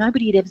skydived and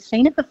nobody had ever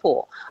seen it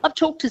before. I've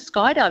talked to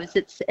skydivers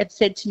that have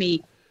said to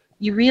me,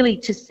 you really,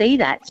 to see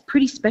that, it's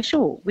pretty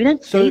special. We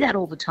don't see that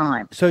all the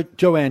time. So,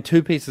 Joanne,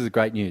 2 pieces of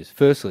great news.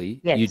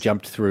 Firstly, Yes. you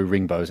jumped through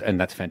rainbows, and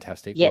that's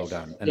fantastic. Yes. Well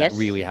done. And Yes. that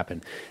really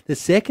happened. The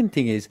second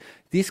thing is,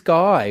 this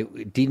guy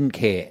didn't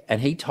care,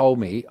 and he told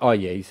me, oh,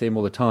 yeah, you see him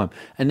all the time.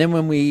 And then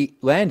when we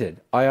landed,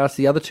 I asked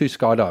the other 2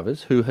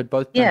 skydivers, who had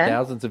both done Yeah.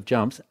 thousands of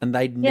jumps, and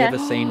they'd Yeah. never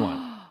seen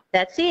one.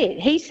 That's it.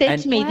 He said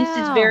And- to me, this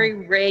is very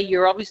rare.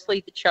 You're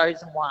obviously the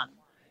chosen one.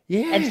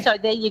 Yeah. And so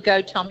there you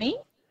go, Tommy.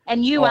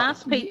 And you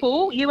ask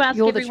people, you ask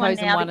You're the everyone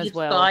chosen now one that as you've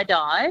well.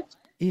 skydived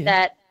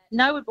that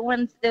no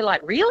one's, they're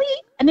like,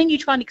 really? And then you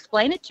try and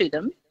explain it to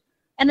them.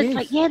 And it's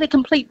like, yeah, they're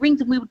complete rings.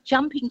 And we were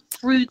jumping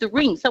through the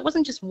rings. So it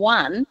wasn't just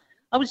one.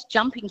 I was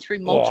jumping through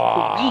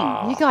multiple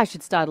rings. You guys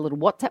should start a little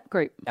WhatsApp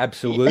group.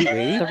 Absolutely.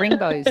 The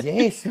Rainbows.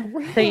 Yes.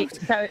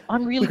 So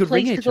I'm really could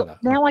ring pleased each because other.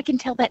 now I can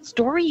tell that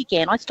story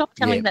again. I stopped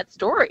telling Yeah. that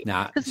story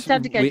Nah, because it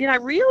started to go, we- did I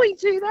really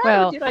do that?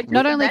 Well, Or did I just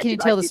not only can you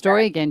imagine tell I the did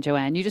story again,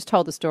 Joanne, you just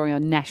told the story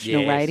on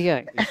national Yes.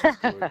 radio.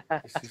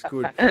 This is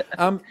good.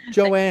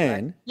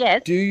 Joanne,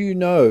 Yes. do you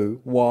know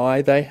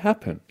why they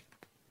happen?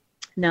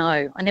 that?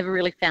 No, I never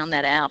really found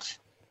that out.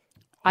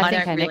 I I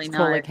think don't our really next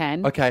caller know.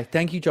 can. Okay,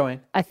 thank you,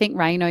 Joanne. I think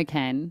Rayno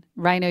can.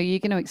 Rayno, are you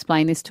going to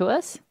explain this to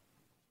us?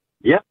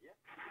 Yep.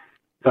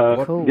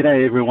 So, Cool.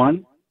 G'day,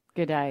 everyone.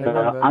 Good day.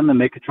 I'm a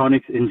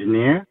mechatronics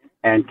engineer,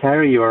 and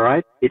Carrie, you're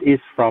right, it is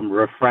from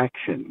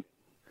refraction.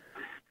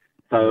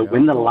 So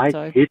when the light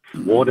hits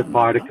water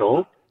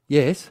particles,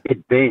 yes,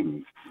 it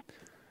bends.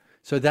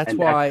 So that's And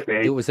why that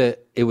creates-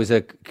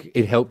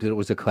 it helped that it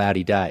was a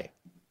cloudy day.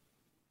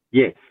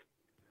 Yes.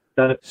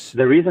 So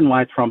the reason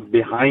why it's from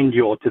behind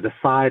you or to the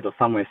side or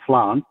somewhere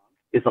slant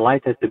is the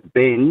light has to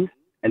bend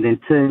and then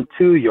turn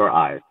to your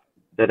eye.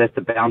 That has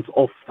to bounce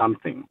off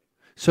something.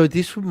 So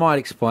this might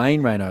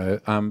explain,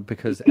 Rayno,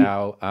 because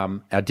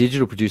our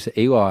digital producer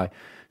Eli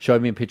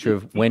showed me a picture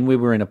of when we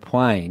were in a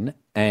plane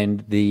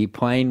and the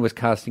plane was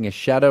casting a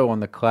shadow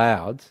on the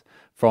clouds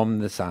from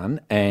the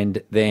sun,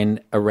 and then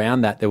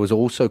around that there was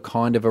also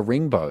kind of a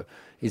rainbow.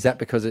 Is that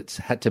because it's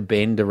had to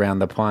bend around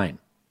the plane?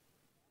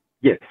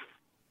 Yes.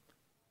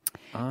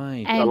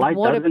 Aye. The light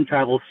doesn't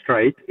travel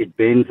straight, it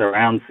bends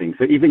around things.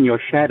 So even your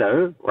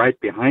shadow right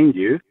behind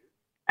you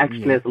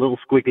actually has little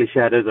squiggly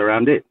shadows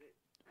around it.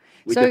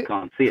 We So- just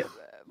can't see it.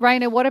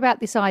 Rayno, what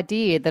about this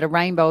idea that a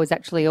rainbow is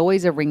actually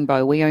always a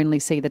rainbow? We only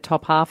see the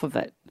top half of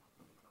it.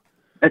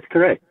 That's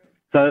correct.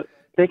 So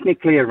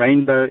technically a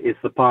rainbow is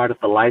the part of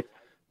the light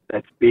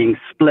that's being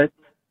split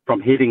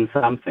from hitting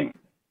something.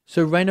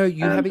 So Rayno,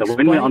 you have So explained.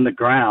 when we're on the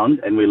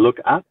ground and we look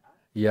up,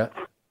 Yeah.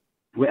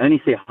 we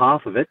only see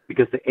half of it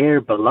because the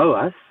air below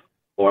us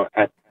or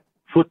at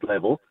foot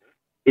level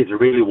is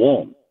really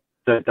warm.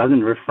 So it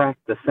doesn't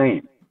refract the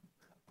same.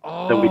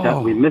 So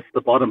we miss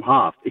the bottom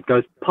half. It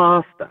goes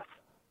past us.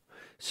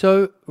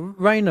 So,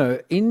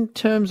 Rayno, in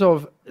terms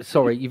of,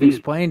 sorry, you've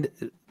explained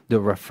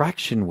the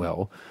refraction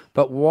well,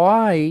 but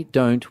why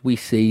don't we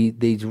see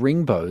these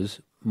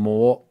rainbows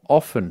more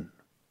often?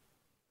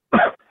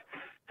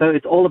 So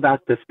it's all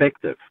about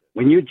perspective.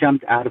 When you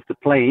jumped out of the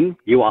plane,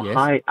 you are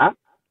high up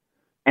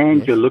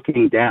and you're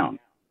looking down.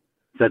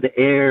 So the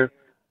air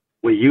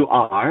where you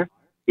are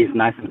is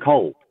nice and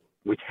cold,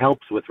 which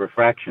helps with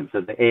refraction.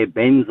 So the air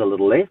bends a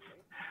little less.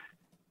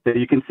 So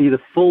you can see the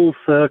full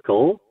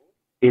circle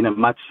in a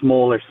much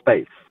smaller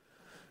space.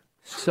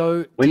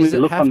 So When we does it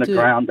look have on the to-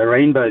 ground, the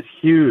rainbow is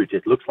huge.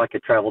 It looks like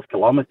it travels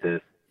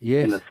kilometers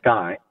in the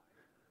sky.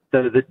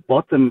 So the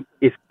bottom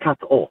is cut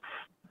off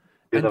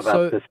because And of our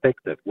so-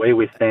 perspective, where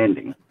we're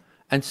standing.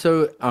 And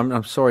so,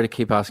 I'm sorry to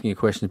keep asking you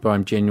questions, but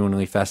I'm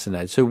genuinely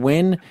fascinated. So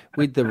when,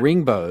 with the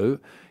rainbow,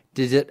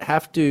 does it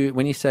have to,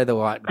 when you say the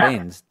light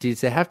bends,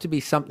 does there have to be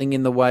something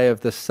in the way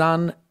of the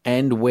sun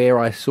and where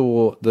I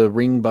saw the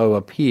rainbow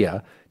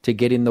appear to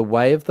get in the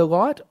way of the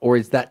light? Or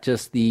is that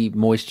just the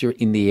moisture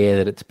in the air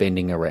that it's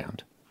bending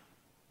around?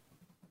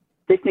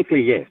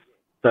 Technically, yes.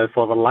 So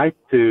for the light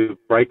to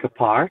break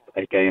apart,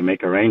 aka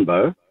make a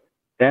rainbow,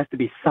 there has to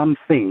be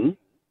something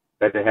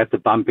that it has to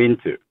bump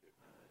into.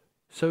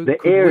 So the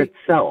could air we-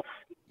 itself,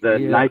 the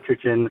Yeah.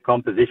 nitrogen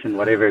composition,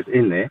 whatever is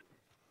in there,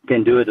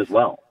 can do it as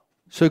well.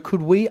 So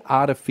could we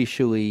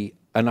artificially,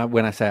 and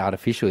when I say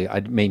artificially,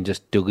 I mean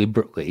just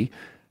deliberately,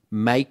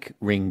 make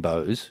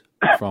rainbows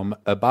from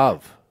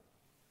above?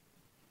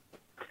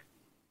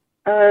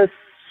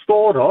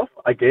 Sort of,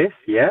 I guess,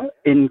 yeah.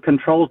 In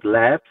controlled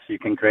labs, you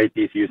can create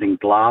these using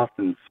glass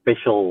and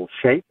special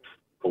shapes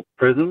called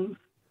prisms.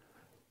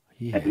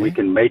 And we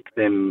can make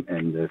them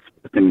and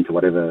split them into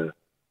whatever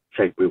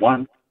shape we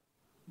want,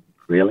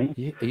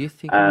 really. Are you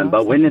thinking?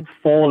 But when it's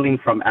falling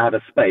from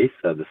outer space,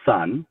 so the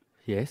sun,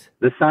 Yes.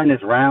 the sun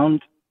is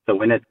round, so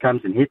when it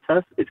comes and hits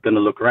us, it's going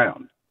to look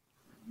round.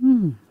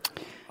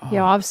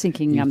 Yeah, I was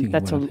thinking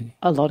that's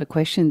a lot of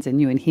questions, and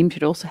you and him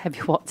should also have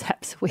your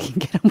WhatsApp so we can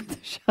get on with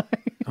the show.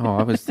 Oh,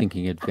 I was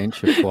thinking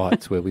adventure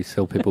flights where we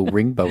sell people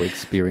rainbow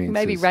experiences.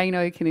 Maybe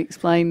Rayno can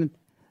explain.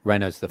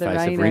 Rayno's the face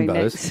of Rayno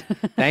rainbows.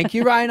 next. Thank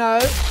you,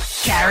 Rayno.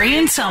 Carrie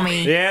and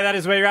Tommy. Yeah, that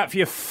is where you're at for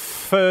your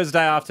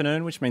Thursday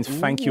afternoon, which means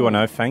thank you or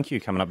no thank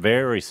you coming up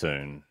very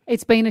soon.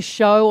 It's been a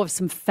show of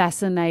some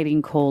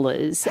fascinating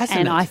callers,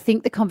 and I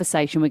think the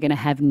conversation we're going to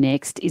have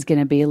next is going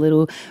to be a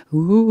little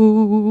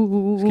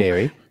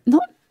Scary.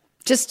 Not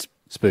just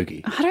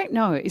spooky. I don't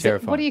know. Is it,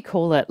 Terrifying. what do you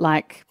call it?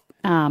 Like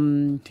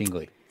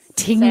Tingly.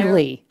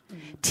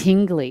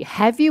 Tingly.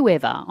 Have you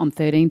ever on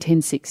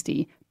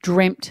 131060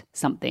 dreamt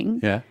something?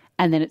 Yeah.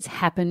 And then it's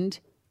happened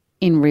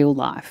in real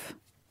life?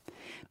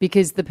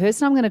 Because the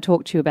person I'm going to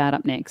talk to you about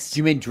up next, Do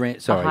you mean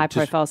dreamt? Sorry. a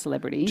high-profile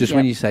celebrity, Just yep.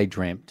 when you say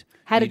dreamt.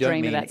 Had a you don't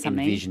dream mean about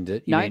something. Envisioned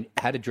it. You No. mean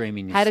had a dream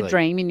in your had sleep. a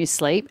dream in your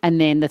sleep,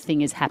 and then the thing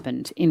has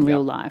happened in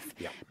real life.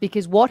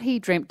 Because what he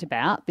dreamt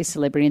about, this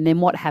celebrity, and then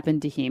what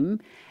happened to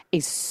him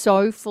is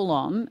so full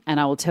on,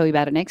 and I will tell you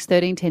about it next,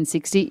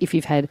 131060, if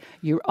you've had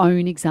your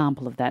own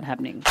example of that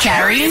happening.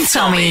 Carrie and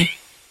Tommy.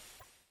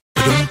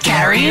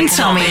 Carrie and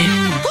Tommy.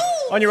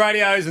 On your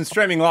radios and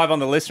streaming live on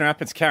the Listener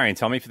app, it's Carrie and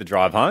Tommy for the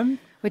drive home.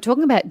 We're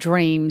talking about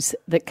dreams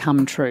that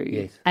come true.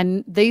 Yes.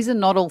 And these are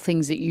not all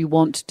things that you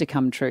want to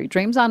come true.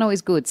 Dreams aren't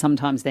always good.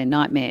 Sometimes they're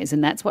nightmares.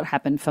 And that's what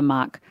happened for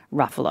Mark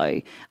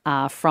Ruffalo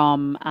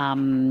from, I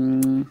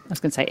was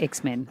going to say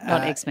X-Men,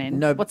 not X-Men.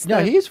 No,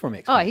 he is from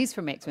X-Men. Oh, he's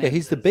from X-Men. Yeah,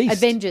 he's the Beast.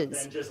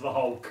 Avengers. the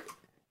Hulk.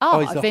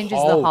 Oh, he's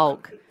Avengers the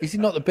Hulk. Is he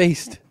not the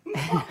Beast?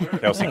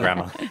 Kelsey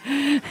Grammer.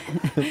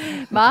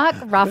 Mark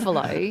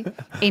Ruffalo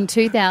in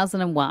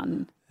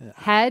 2001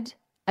 had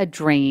a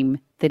dream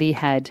that he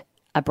had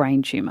a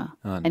brain tumour.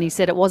 Oh, no. And he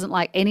said it wasn't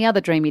like any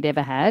other dream he'd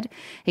ever had.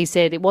 He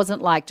said it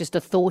wasn't like just a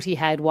thought he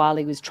had while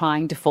he was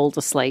trying to fall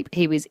to sleep.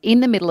 He was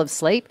in the middle of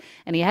sleep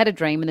and he had a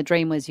dream, and the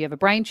dream was you have a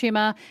brain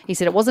tumour. He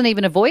said it wasn't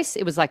even a voice.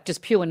 It was like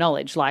just pure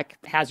knowledge, like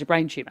how's your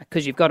brain tumour?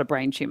 Because you've got a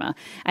brain tumour.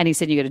 And he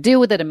said you got to deal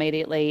with it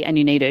immediately and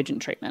you need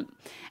urgent treatment.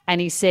 And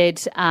he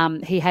said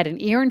he had an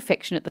ear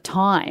infection at the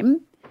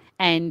time,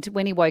 and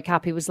when he woke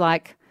up he was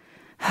like,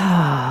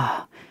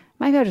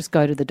 maybe I'll just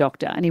go to the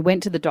doctor. And he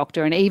went to the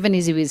doctor, and even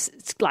as he was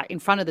like in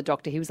front of the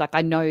doctor, he was like,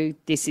 I know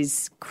this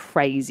is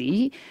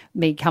crazy,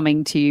 me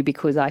coming to you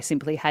because I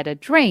simply had a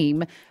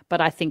dream,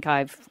 but I think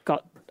I've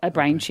got a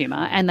brain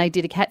tumour. And they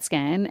did a CAT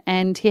scan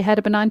and he had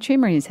a benign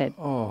tumour in his head.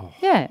 Oh.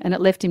 Yeah, and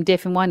it left him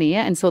deaf in one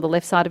ear and saw the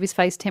left side of his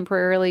face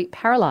temporarily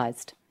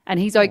paralysed. And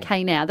he's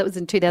okay now. That was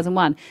in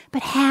 2001.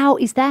 But how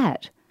is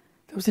that?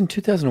 That was in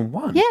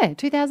 2001? Yeah,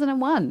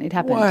 2001 it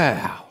happened.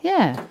 Wow.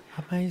 Yeah.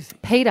 Amazing.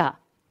 Peter,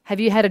 have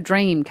you had a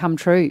dream come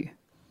true?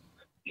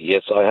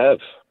 Yes, I have.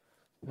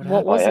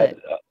 What was it?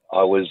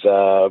 I was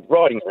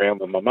riding around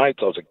with my mates.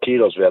 I was a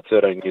kid. I was about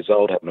 13 years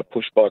old, having a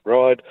push bike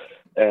ride,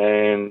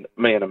 and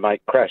me and a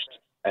mate crashed.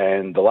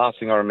 And the last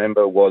thing I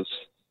remember was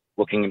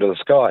looking into the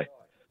sky.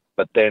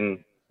 But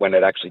then when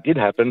it actually did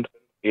happen,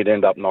 it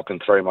ended up knocking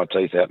 3 of my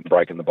teeth out and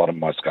breaking the bottom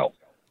of my skull.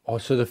 Oh,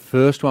 so the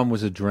first one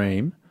was a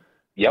dream.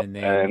 Yep.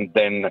 And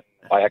then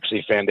I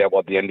actually found out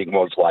what the ending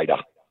was later.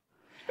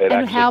 It And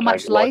actually how came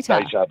much like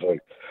later? deja vu.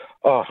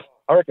 Oh,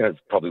 I reckon it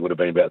probably would have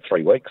been about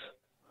 3 weeks.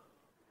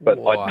 But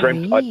I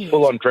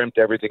full on dreamt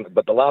everything.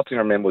 But the last thing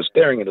I remember was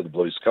staring into the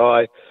blue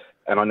sky,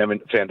 and I never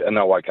found. And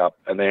I woke up,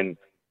 and then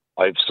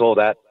I saw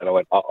that, and I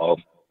went, "Uh-oh!"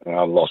 And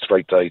I lost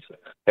 3 teeth,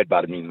 head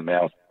butted me in the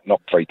mouth,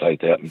 knocked 3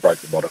 teeth out, and broke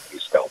the bottom of my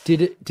skull.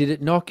 Did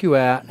it knock you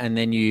out, and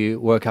then you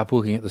woke up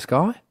looking at the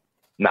sky?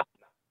 No.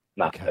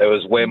 It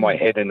was where my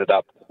head ended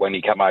up when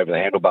he came over the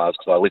handlebars,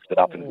 because I lifted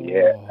up into the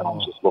air, and I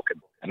was just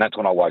looking, and that's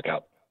when I woke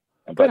up.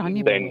 Good on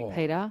you,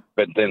 Peter.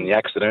 But then the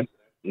accident,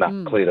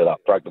 cleared it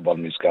up, broke the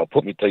bottom of my skull,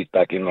 put my teeth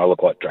back in, and I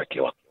look like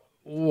Dracula.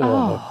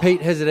 Oh.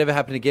 Pete, has it ever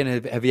happened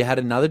again? Have you had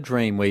another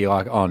dream where you're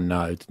like, oh,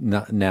 no,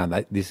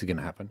 this is going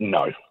to happen?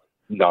 No,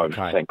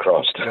 thank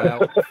Christ.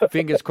 Well,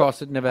 fingers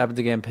crossed it never happens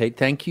again, Pete.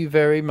 Thank you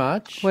very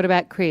much. What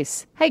about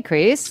Chris? Hey,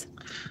 Chris.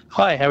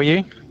 Hi, how are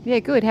you? Yeah,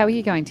 good. How are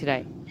you going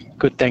today?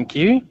 Good, thank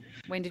you.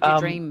 When did your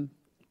dream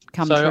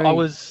come so true? I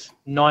was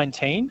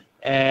 19,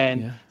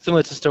 and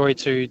similar to the story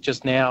to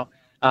just now,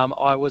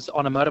 I was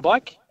on a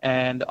motorbike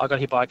and I got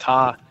hit by a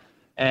car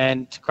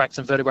and cracked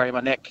some vertebrae in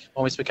my neck.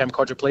 Almost became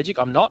quadriplegic.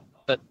 I'm not,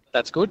 but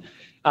that's good.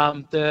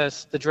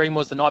 The dream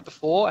was the night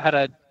before. I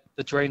had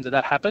the dream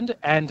that happened,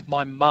 and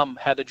my mum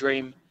had a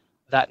dream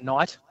that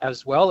night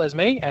as well as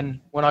me. And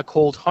when I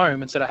called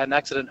home and said I had an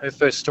accident, her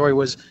first story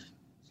was,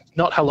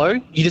 not hello,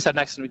 you just had an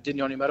accident, didn't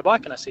you, on your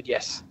motorbike? And I said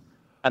yes.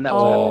 And that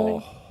was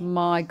what happened to me.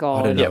 My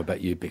God. I don't know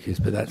about you,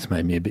 Bickers, but that's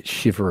made me a bit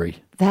shivery.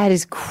 That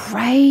is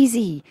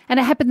crazy. And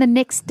it happened the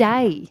next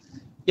day.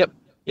 Yep.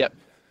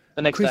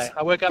 The next day.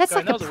 I woke up That's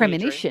going, like that a was weird dream.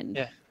 premonition.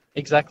 Yeah,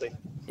 exactly.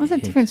 What's the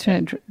difference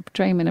between a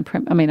dream and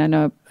a I mean, I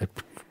know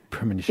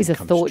premonition is a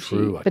comes thought,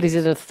 true, I but is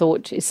it a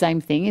thought,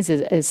 same thing? Is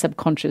it a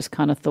subconscious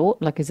kind of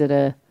thought? Like, is it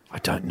a... I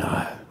don't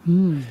know.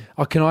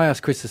 Oh, can I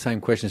ask Chris the same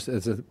question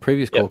as the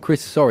previous call?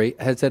 Chris, sorry,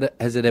 has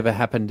it ever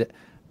happened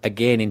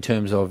again in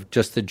terms of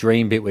just the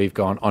dream bit where you've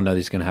gone, oh no,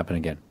 this is going to happen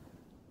again?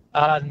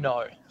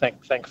 No,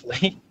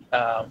 thankfully.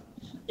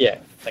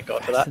 Thank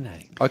God for that.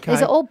 Okay.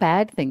 These are all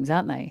bad things,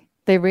 aren't they?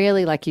 They're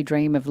really like you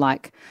dream of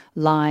like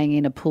lying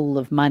in a pool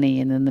of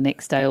money and then the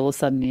next day all of a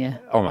sudden you're,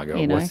 oh my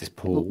God, what's this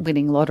pool?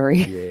 Winning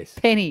lottery. Yes.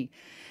 Penny,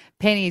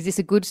 is this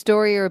a good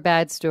story or a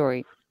bad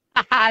story?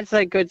 It's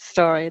a good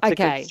story. It's a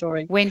Okay. good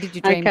story. When did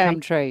your dream come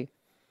true?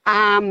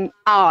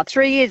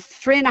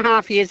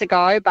 3.5 years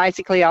ago,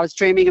 basically I was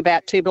dreaming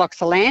about 2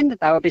 blocks of land.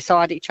 They were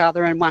beside each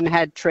other and one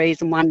had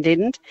trees and one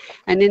didn't.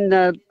 And in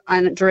the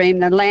dream,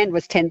 the land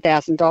was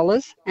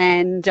 $10,000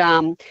 and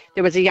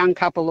there was a young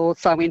couple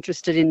also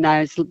interested in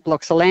those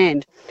blocks of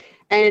land.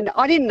 And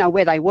I didn't know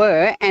where they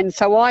were, and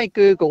so I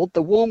Googled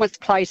the warmest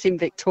place in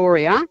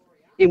Victoria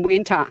in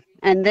winter.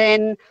 And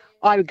then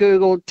I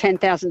Googled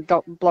 10,000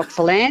 blocks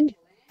of land.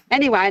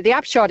 Anyway, the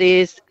upshot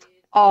is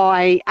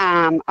I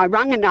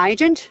rung an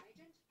agent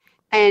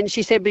and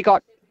she said, we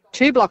got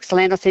 2 blocks of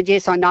land. I said,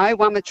 yes, I know,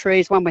 one with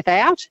trees, one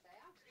without.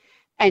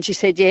 And she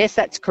said, yes,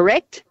 that's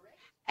correct.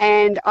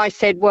 And I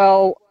said,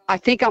 well, I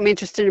think I'm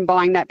interested in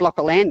buying that block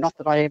of land. Not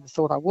that I ever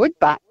thought I would,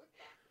 but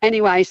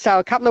anyway, so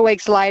a couple of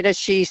weeks later,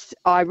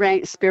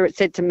 Spirit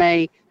said to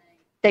me,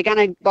 they're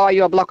going to buy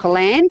you a block of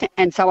land.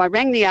 And so I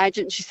rang the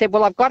agent and she said,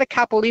 well, I've got a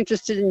couple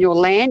interested in your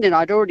land and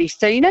I'd already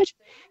seen it.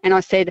 And I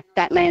said,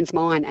 that land's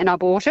mine. And I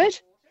bought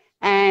it.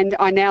 And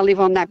I now live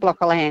on that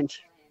block of land.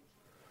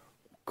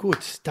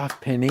 Good stuff,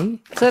 Penny.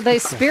 So are they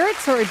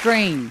spirits or a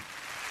dream?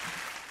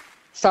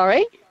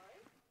 Sorry?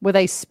 Were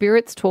they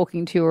spirits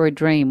talking to you or a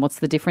dream? What's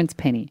the difference,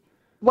 Penny?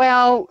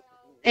 Well,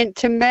 and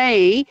to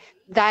me,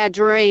 they are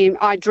dream.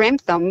 I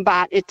dreamt them,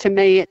 but to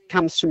me, it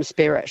comes from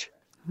spirit.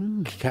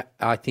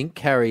 I think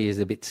Carrie is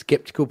a bit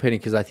sceptical, Penny,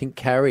 because I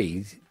think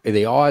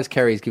the eyes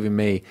Carrie's giving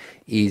me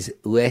is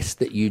less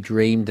that you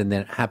dreamed and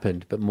then it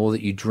happened, but more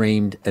that you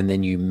dreamed and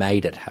then you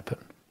made it happen.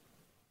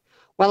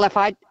 Well,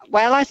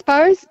 I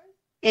suppose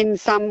in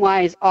some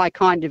ways I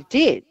kind of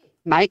did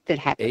make that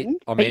happen.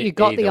 But you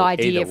got the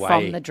idea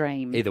from the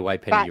dream. Either way,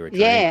 Penny, you're a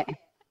dream.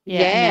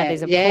 Yeah. Now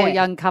there's a poor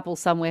young couple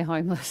somewhere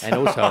homeless. And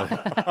also...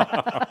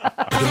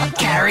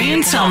 Carrie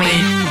and Tommy.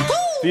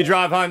 If you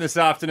drive home this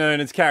afternoon,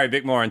 it's Carrie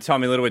Bickmore and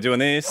Tommy Little. We're doing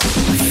this.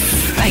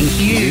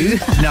 Thank you.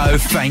 No,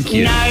 thank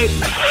you. No.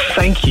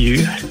 Thank you.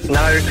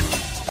 No,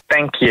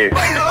 thank you.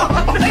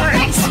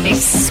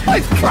 It's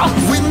so cross.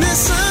 When there's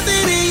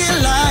something in your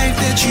life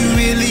that you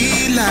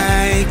really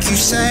like, you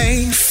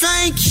say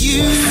thank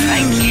you.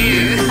 Thank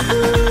you.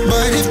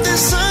 But if there's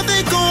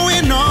something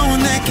going on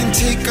that can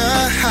take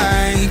a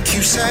hike,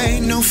 you say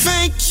no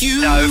thank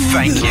you. No,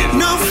 thank you.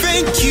 No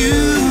thank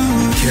you.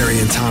 Carrie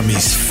and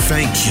Tommy's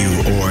thank you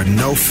or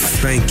no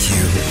thank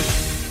you.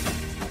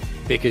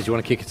 Because you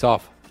want to kick us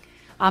off?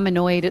 I'm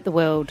annoyed at the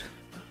world.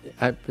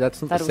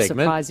 That's not That'll the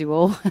segment. surprise you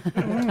all.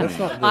 That's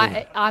not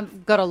really...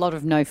 I've got a lot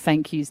of no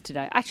thank yous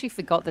today. I actually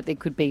forgot that there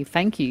could be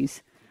thank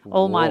yous.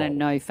 All mine are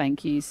no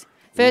thank yous.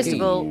 First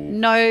of all,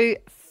 no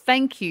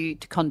thank you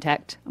to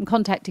Contact. I'm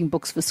contacting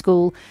Books for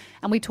School.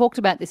 And we talked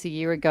about this a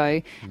year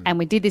ago. And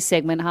we did this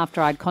segment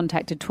after I'd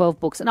contacted 12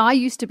 books. And I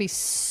used to be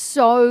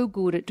so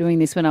good at doing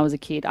this when I was a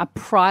kid.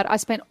 I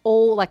spent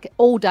all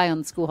day on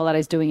the school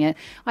holidays doing it.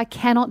 I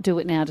cannot do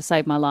it now to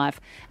save my life.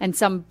 And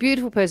some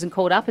beautiful person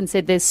called up and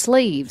said there's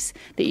sleeves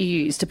that you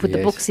use to put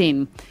the books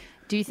in.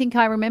 Do you think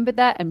I remembered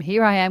that? And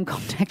here I am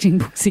contacting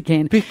books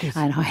again.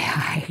 And I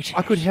hate it.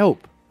 I could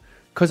help.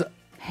 Because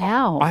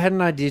how? I had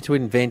an idea to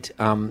invent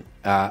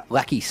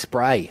Lucky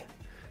Spray.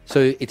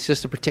 So it's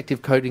just a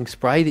protective coating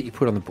spray that you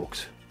put on the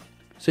books.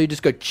 So you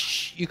just go,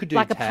 you could do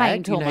like tag. a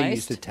paint you know, almost. you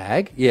used to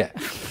tag. Yeah.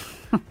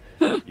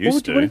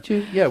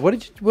 What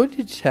did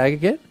you tag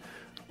again?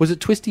 Was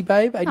it Twisty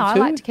Babe 82? No, I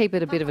like to keep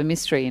it a bit of a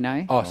mystery, you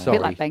know. Oh, A sorry.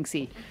 bit like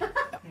Banksy.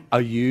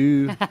 Are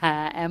you?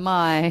 Am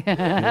I?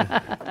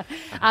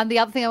 The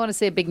other thing I want to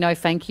say a big no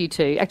thank you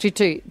to, actually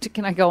two,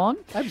 can I go on?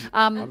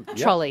 Yep.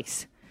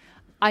 Trolleys.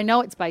 I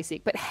know it's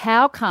basic, but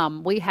how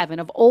come we haven't,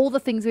 of all the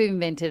things we've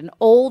invented and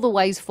all the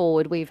ways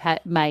forward we've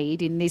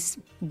made in this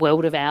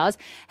world of ours,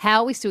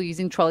 how are we still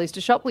using trolleys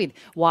to shop with?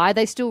 Why are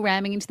they still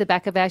ramming into the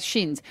back of our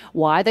shins?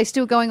 Why are they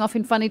still going off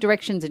in funny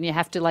directions and you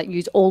have to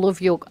use all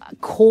of your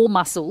core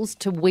muscles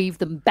to weave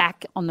them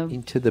back on the...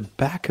 Into the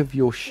back of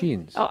your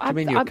shins? Oh, you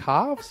mean your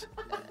calves?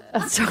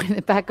 Sorry,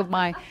 the back of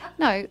my...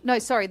 No,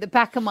 sorry, the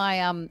back of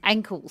my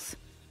ankles.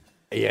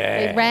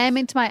 Yeah. They ram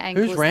into my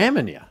ankles. Who's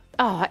ramming you?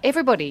 Oh,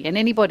 everybody and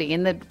anybody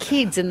and the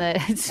kids and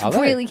the it's Are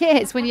they? really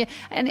it's when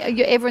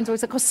everyone's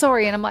always like, oh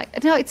sorry, and I'm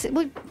like, no,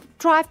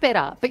 drive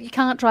better, but you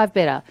can't drive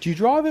better. Do you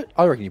drive it?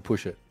 I reckon you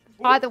push it.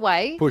 Either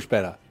way, Push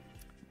better.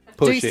 do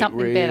Push it something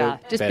real better.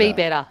 Just be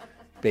better.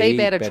 Be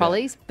better,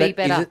 trolleys. Be But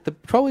better. Is it the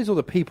trolleys or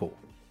the people?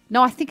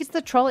 No, I think it's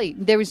the trolley.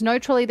 There is no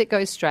trolley that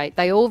goes straight.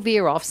 They all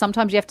veer off.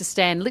 Sometimes you have to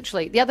stand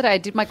literally. The other day I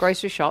did my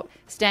grocery shop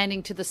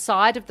standing to the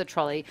side of the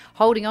trolley,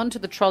 holding on to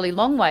the trolley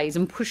long ways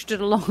and pushed it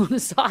along on the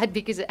side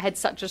because it had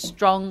such a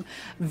strong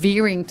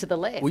veering to the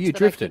left. Were you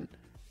drifting?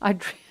 Were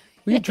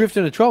you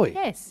drifting a trolley?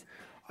 Yes.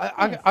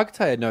 I could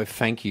say no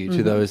thank you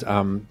to those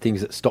things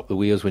that stop the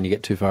wheels when you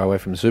get too far away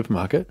from the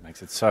supermarket.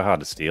 Makes it so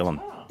hard to steal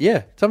them.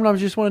 Yeah,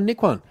 sometimes you just want to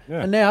nick one.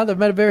 Yeah. And now they've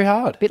made it very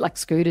hard. A bit like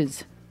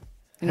scooters.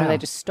 You know, How? they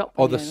just stop.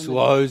 Oh, when the you're in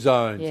slow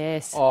zones.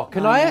 Yes. Oh,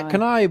 can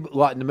I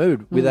lighten the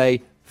mood with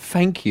a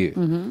thank you.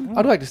 Mhm.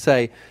 I'd like to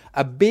say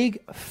a big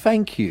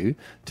thank you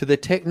to the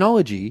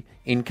technology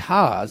in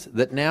cars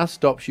that now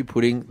stops you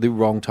putting the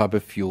wrong type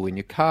of fuel in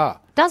your car.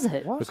 Does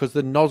it? Because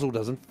the nozzle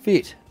doesn't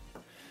fit.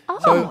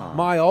 So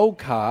my old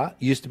car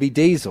used to be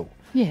diesel.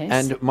 Yes.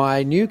 And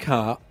my new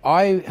car,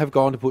 I have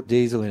gone to put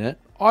diesel in it,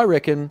 I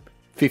reckon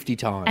 50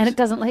 times. And it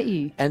doesn't let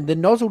you. And the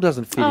nozzle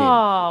doesn't fit in.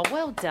 Oh,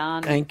 well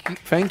done.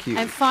 Thank you.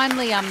 And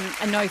finally, a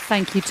no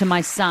thank you to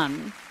my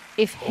son.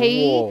 If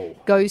he Whoa.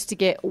 goes to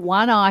get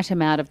one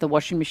item out of the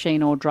washing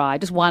machine or dryer,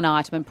 just one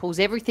item, and pulls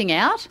everything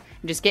out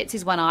and just gets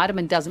his one item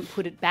and doesn't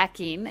put it back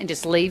in and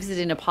just leaves it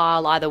in a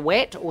pile either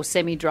wet or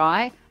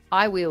semi-dry,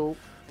 I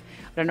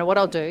don't know what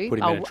I'll do. Put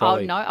him in a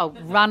trolley. I'll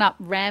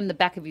ram the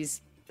back of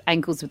his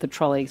ankles with the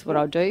trolley is what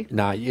I'll do.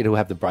 No, it'll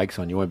have the brakes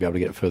on. You won't be able to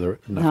get further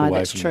enough No, away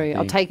that's from true. the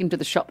I'll thing. take him to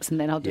the shops and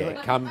then I'll do it.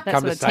 Come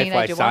That's to what a Safeway,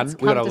 teenager son. wants.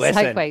 We've got Come a to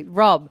lesson. Safeway.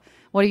 Rob,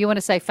 what do you want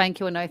to say thank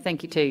you or no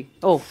thank you to?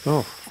 Oh,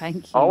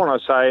 thank you. I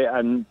want to say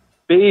a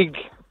big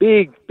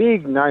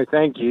no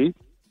thank you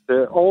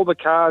to all the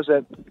cars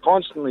that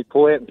constantly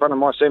pull out in front of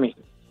my semi.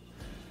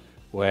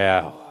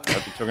 Wow. I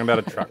hope you're talking about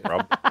a truck,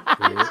 Rob.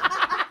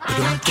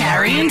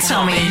 Carrie and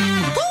Tommy.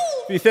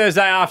 For your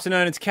Thursday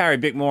afternoon, it's Carrie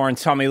Bickmore and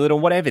Tommy Little.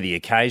 Whatever the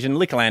occasion,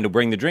 Liquorland will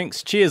bring the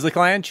drinks. Cheers,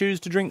 Liquorland. Choose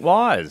to drink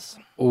wise.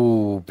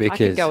 Oh, I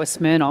could go a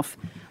Smirnoff.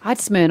 I had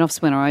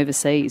Smirnoffs when I was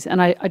overseas,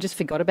 and I just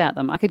forgot about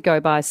them. I could go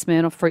buy a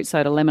Smirnoff fruit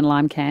soda lemon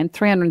lime can,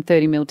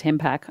 330ml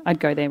 10-pack. I'd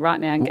go there right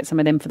now and get some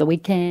of them for the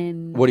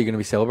weekend. What are you going to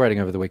be celebrating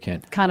over the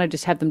weekend? Can't I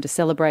just have them to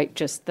celebrate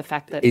just the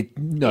fact that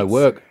No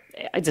work.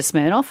 it's a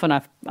Smirnoff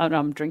and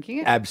I'm drinking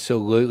it?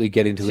 Absolutely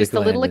get into Just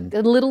the Liquorland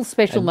little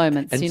special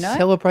moments, and you know?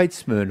 celebrate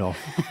Smirnoff.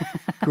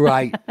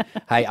 Great.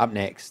 Hey, up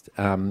next,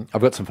 I've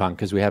got some fun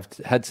because we have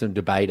had some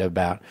debate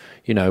about,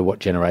 what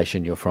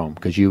generation you're from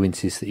because you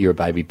insist that you're a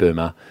baby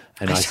boomer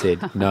and I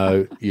said,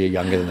 no, you're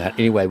younger than that.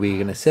 Anyway, we're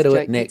going to settle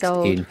it Joke next gets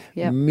old. in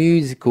Yep.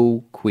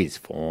 musical quiz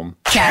form.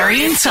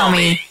 Carrie and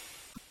Tommy.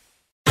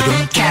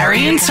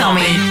 Carrie and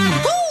Tommy.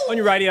 On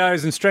your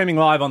radios and streaming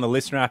live on the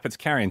Listener app, it's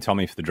Carrie and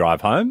Tommy for the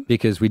drive home.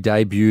 Because we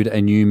debuted a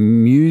new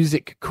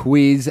music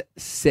quiz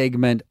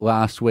segment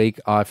last week.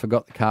 I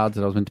forgot the cards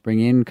that I was meant to bring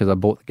in because I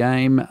bought the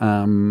game.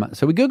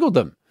 So we Googled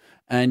them.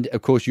 And,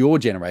 of course, your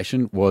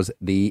generation was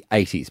the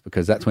 80s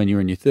because that's when you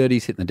were in your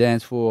 30s, hitting the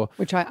dance floor.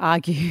 Which I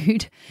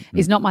argued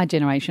is not my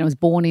generation. I was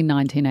born in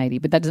 1980,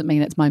 but that doesn't mean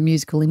that's my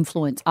musical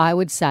influence. I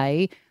would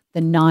say the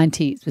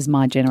 90s was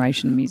my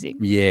generation of music.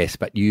 Yes,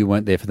 but you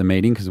weren't there for the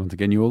meeting because, once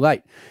again, you were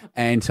late.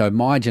 And so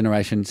my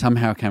generation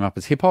somehow came up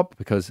as hip-hop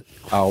because,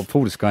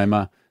 full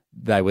disclaimer,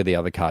 they were the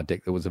other card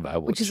deck that was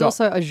available. Which at is shop.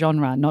 also a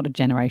genre, not a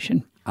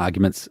generation.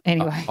 Arguments.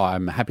 Anyway.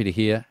 I'm happy to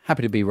hear,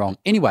 happy to be wrong.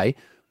 Anyway,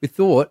 we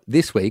thought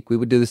this week we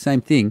would do the same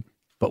thing,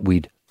 but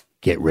we'd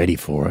get ready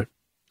for it.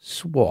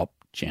 Swap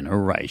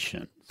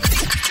generation.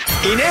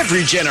 In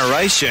every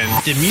generation,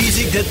 the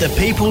music that the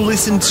people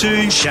listen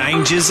to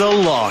changes a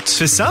lot.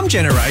 For some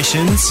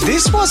generations,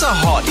 this was a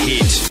hot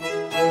hit.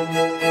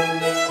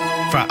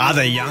 For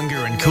other younger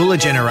and cooler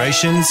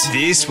generations,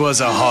 this was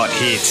a hot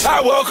hit.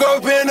 I woke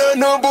up in a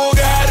new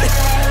Bugatti.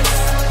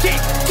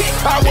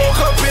 I woke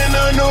up in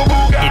a new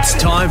Bugatti. It's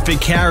time for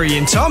Carrie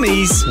and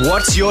Tommy's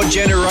What's Your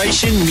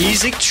Generation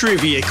Music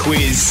Trivia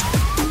Quiz.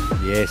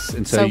 Yes,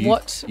 and So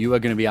what- you are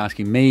going to be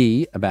asking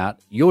me about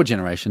your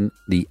generation,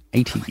 the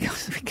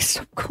 80s.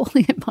 Stop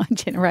calling it my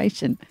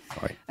generation.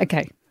 Sorry.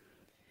 Okay.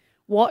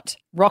 What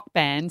rock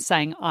band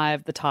sang Eye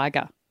of the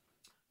Tiger?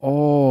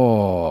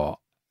 Oh,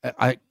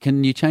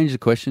 can you change the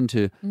question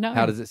to No.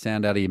 how does it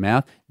sound out of your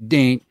mouth?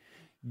 Dink,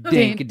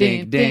 dink,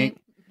 dink, dink.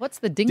 What's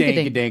the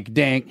dink-a-dink? Dink,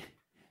 dink,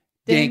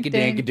 dink, dink,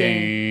 dink,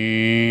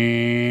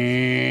 dink,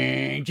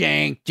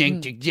 jink,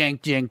 jink,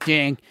 jink, jink, jink,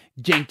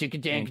 jink, jink,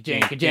 jink, jink,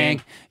 jink,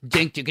 jink,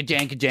 jink,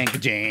 jink, jink,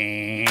 jink,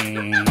 jink,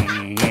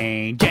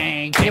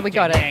 jink. Yeah, we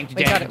got it.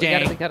 We got it. We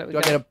got it. We got it. We Do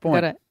I got get a it. We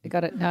point? got it. We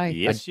got it. No.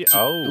 Yes, you.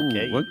 Oh,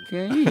 okay.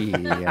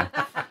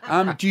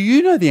 Okay. Do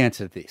you know the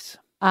answer to this?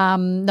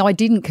 No, I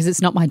didn't because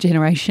it's not my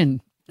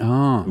generation.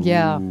 Oh.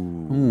 Yeah.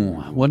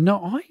 Ooh. Well,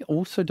 no, I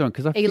also don't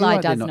because I feel Eli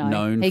like they're does not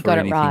know. known He for got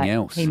it anything right.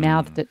 else. He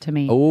mouthed it to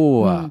me.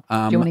 Oh, Do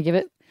you want to give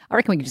it? I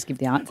reckon we can just give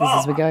the answers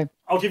as we go.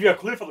 I'll give you a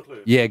clue for the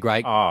clue. Yeah,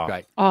 great,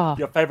 great. Oh.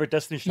 Your favourite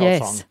Destiny's Child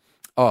Yes. song.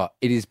 Oh,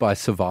 it is by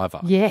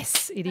Survivor.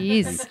 Yes, it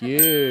is. Thank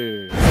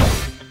you.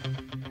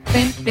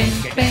 Bing, bing,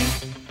 bing.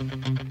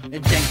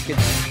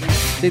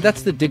 See,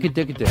 that's the digga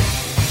digga dig.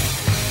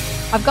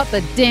 I've got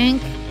the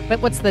dink,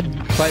 but what's the...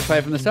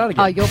 Play from the start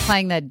again. Oh, you're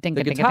playing the dink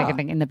The dink guitar. dink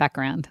dink in the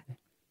background.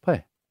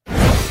 Play.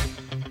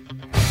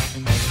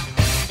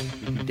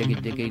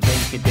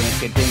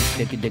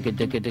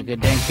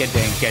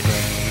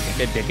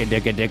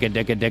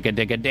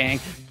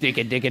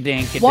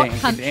 What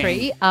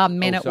country are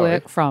Men at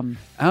Work from?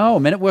 Oh,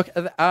 Men at Work.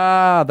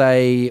 Are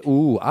they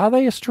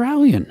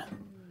Australian?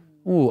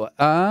 Oh,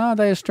 are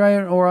they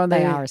Australian or are they?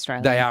 They are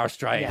Australian. They are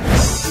Australian. I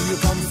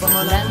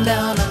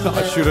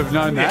I should have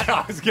known that.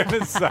 Yeah, I was going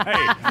to say.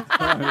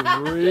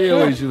 I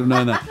really should have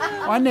known that.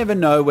 I never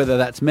know whether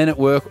that's Men at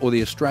Work or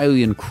the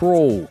Australian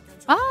Crawl.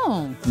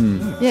 Oh,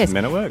 Mm. yes.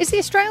 Men at work. Is the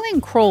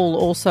Australian crawl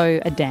also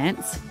a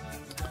dance?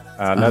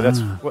 No, that's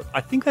what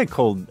I think they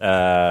called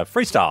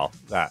freestyle.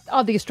 That.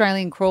 Oh, the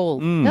Australian crawl.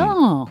 Mm.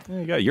 Oh,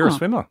 There you go. You're a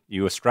swimmer.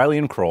 You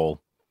Australian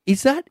crawl.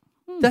 Is that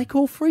they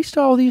call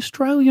freestyle the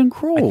Australian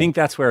crawl? I think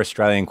that's where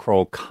Australian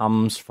crawl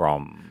comes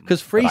from.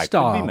 Because But I could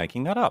freestyle, be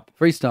making that up.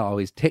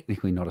 Freestyle is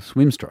technically not a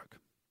swim stroke.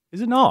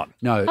 Is it not?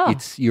 No, Oh.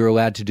 it's you're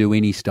allowed to do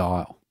any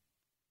style.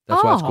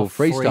 That's why it's Oh. called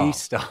freestyle.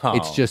 Freestyle.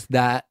 It's just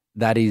that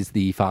is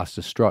the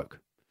fastest stroke.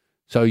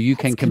 So you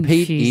can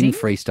compete confusing. in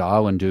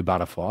freestyle and do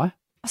butterfly.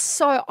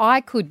 so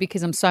I could,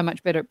 because I'm so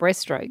much better at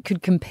breaststroke,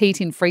 could compete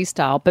in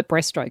freestyle but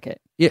breaststroke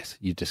it. Yes,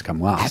 you just come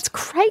last. That's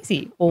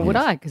crazy. Or would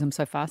I? Because I'm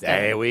so fast. at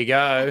it. There we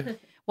go.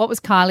 What was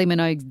Kylie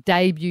Minogue's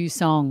debut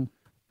song?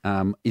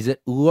 Is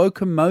it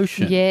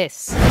Locomotion?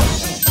 Yes.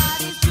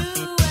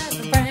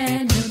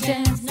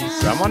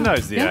 Someone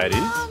knows the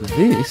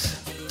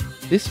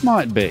 80s. This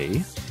might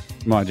be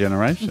my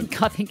generation.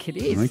 I think it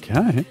is.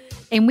 Okay.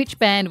 In which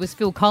band was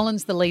Phil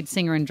Collins the lead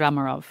singer and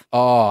drummer of?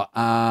 Oh,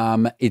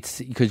 it's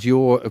because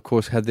you're, of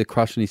course, had the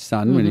crush on his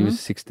son when he was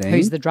 16.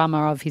 Who's the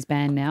drummer of his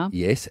band now?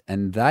 Yes,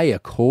 and they are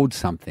called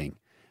something.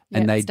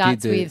 And Yeah, they it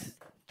starts did the... with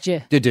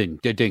J. Da-ding,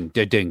 da-ding,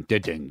 da-ding,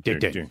 da-ding,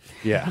 da-ding.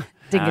 Yeah.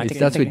 Digga, It digga,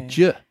 starts with digga.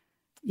 J.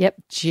 Yep,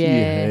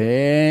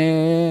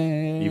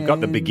 J. You've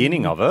got the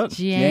beginning of it.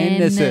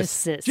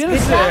 Genesis.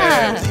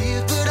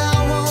 Genesis.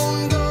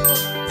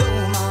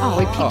 Oh,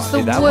 we picked see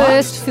the that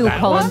worst one? Phil That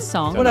Collins one?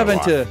 song. What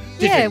happened to...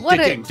 Yeah, what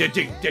a... da-ding,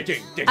 da-ding,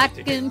 da-ding, I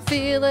can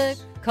feel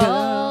it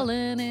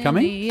calling in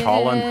Coming? the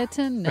Colin. air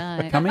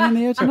tonight. Coming in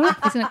the air tonight?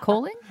 Isn't it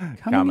calling?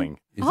 Coming.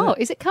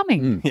 Is it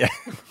coming? Yeah.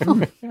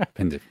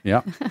 Depends if-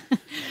 yeah.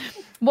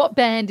 What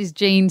band is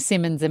Gene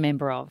Simmons a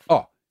member of?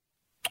 Oh.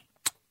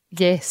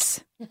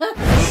 Yes. I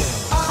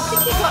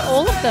think you got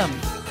all of them.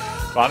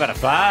 5 out of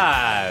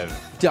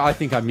 5. I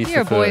think I missed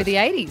You're a the boy of first. the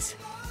 80s.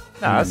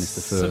 I missed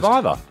the first.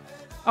 Survivor.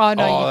 Oh,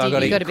 no, I you got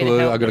did. You got a bit of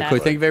help I got with a clue.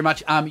 that. Thank you very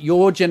much.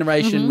 Your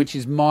generation, Mhm. which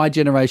is my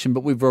generation,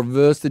 but we've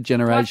reversed the Do I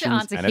have to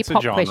generations. answer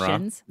hip-hop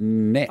questions?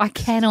 Next. I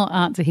cannot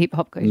answer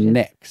hip-hop questions.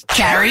 Next.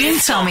 Carrie and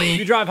If Tommy.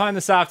 you drive home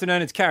this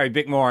afternoon, it's Carrie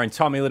Bickmore and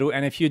Tommy Little.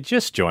 And if you're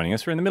just joining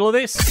us, we're in the middle of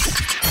this.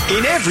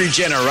 In every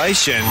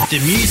generation, the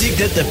music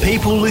that the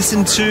people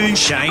listen to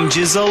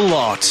changes a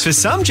lot. For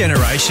some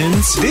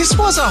generations, this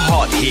was a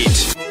hot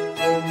hit.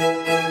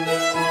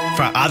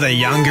 For other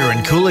younger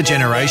and cooler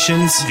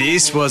generations,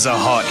 this was a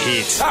hot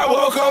hit. I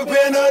woke up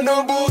in a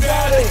new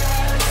Bugatti.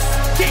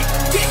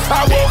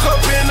 I woke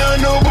up in a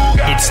new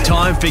Bugatti. It's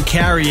time for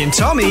Carrie and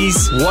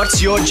Tommy's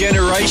What's Your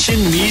Generation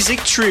Music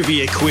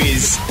Trivia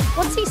Quiz.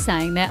 What's he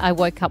saying there? I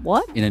woke up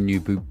what? In a new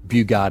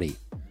Bugatti.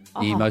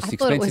 The most I thought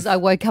expensive. it was I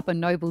woke up a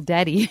noble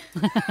daddy.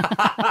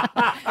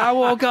 I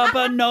woke up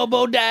a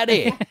noble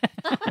daddy.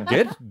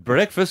 Get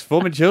breakfast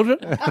for my children.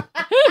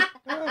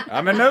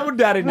 I'm a noble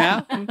daddy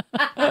now.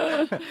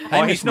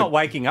 Oh, he's not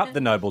waking up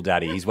the noble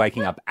daddy. He's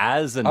waking up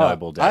as a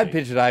noble I daddy.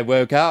 pictured I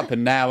woke up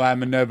and now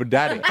I'm a noble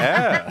daddy.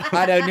 Yeah.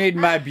 I don't need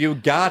my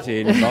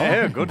Bugatti anymore.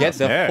 Yeah, goodness,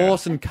 Get the yeah.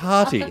 horse and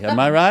carty. Am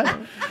I right?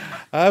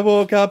 I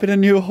woke up in a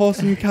new horse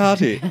and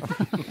carty.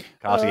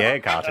 Cartier,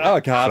 Cartier. Oh,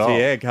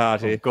 Cartier,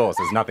 Cartier. Of course,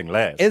 there's nothing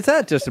less. Is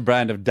that just a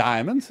brand of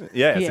diamonds?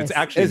 Yes, Yes. it's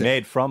actually Is it?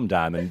 made from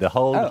diamond, the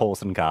whole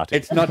horse and cart.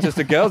 It's not just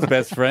a girl's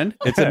best friend,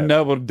 it's a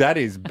noble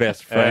daddy's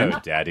best friend. Oh,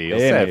 daddy, you're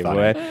so funny.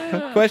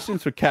 Anyway,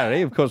 questions for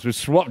Carrie. Of course, we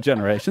swapped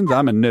generations.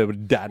 I'm a noble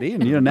daddy,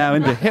 and you're now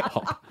into hip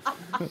hop.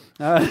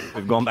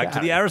 We've gone back to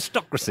the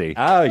aristocracy.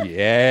 Oh,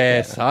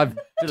 yes. I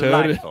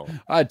Delightful.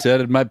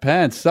 turted my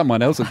pants.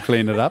 Someone else will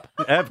clean it up.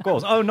 Of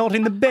course. Oh, not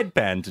in the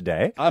bedpan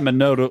today. I'm a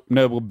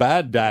noble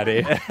bad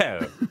daddy.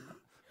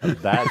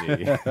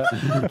 Daddy.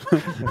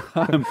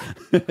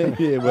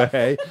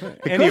 Anyway,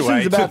 Anyway,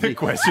 questions to the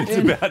questions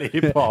about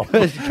hip hop.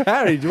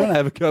 Carrie, do you want to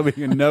have a go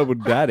being a noble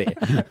daddy?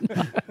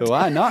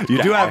 Why not? You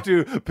do Carrie? have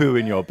to poo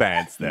in your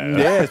pants, though.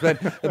 Yes,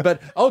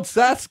 but old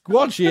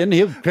Sasquatchian,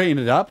 he'll clean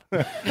it up.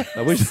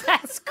 I wish.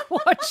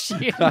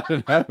 Sasquatchian. I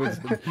don't know his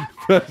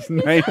first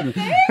name.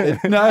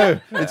 No,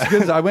 it's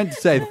because I went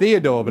to say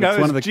Theodore, but No, it's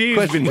one of the Jeeves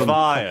questions. been on-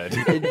 fired.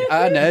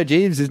 No,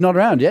 Jeeves is not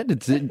around yet.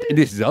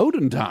 This is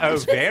olden Oh,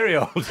 times. very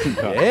old.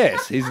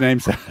 Yes, his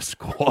name's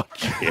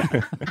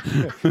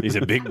Sasquatch. He's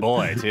a big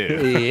boy, too.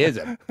 He is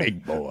a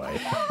big boy.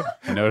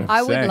 You know what I'm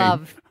I would saying?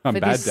 love I'm for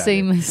bad this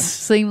daddy.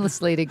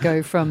 seamlessly to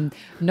go from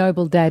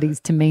noble daddies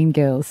to mean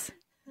girls.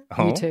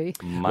 Oh, You two.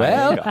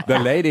 Well, the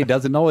lady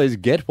doesn't always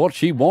get what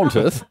she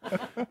wanteth.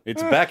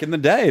 It's back in the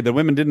day. The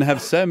women didn't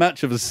have so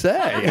much of a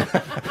say.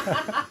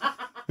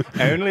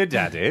 Only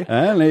daddy.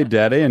 Only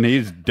daddy, and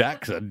his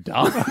Dax are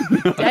done.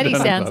 Daddy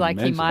sounds like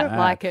he might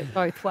like it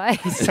both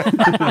ways.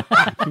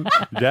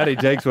 Daddy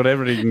takes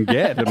whatever he can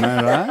get, am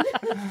I right?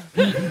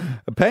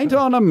 Paint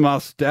on a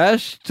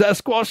mustache,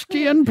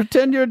 Sasquatchian,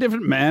 pretend you're a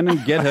different man,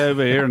 and get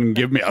over here and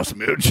give me a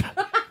smooch.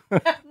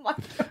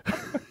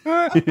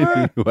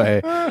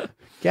 Anyway,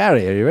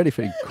 Gary, are you ready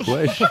for your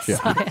question?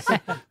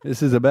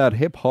 This is about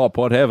hip-hop,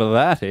 whatever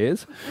that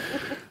is.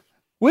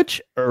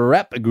 Which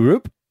rap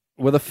group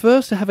were the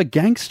first to have a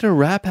gangster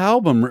rap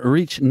album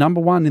reach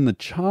number one in the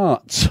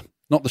charts?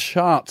 not the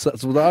charts.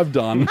 That's what I've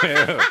done.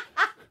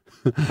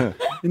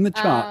 In the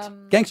charts.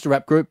 Gangster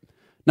rap group,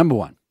 number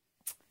 1.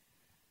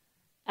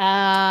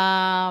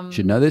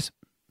 Should know this.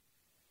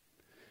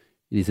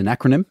 It is an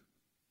acronym.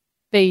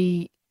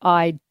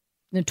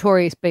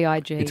 Notorious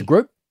B.I.G. It's a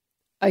group.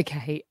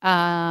 Okay.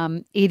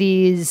 It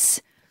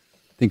is.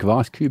 Think of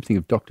Ice Cube. Think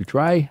of Dr.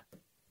 Dre.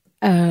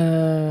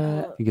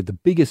 Think of the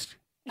biggest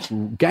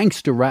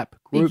gangster rap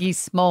group. Biggie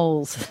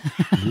Smalls.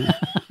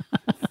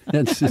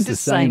 That's just the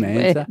same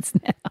answer.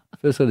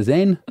 First letter's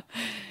N.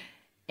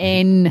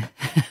 N.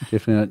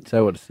 Definitely don't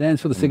say what it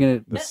stands for. The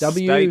second The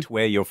W. state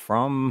where you're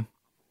from.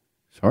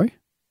 Sorry?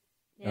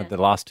 The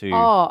last 2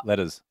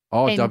 letters.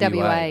 Oh, NWA.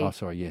 WA. Oh,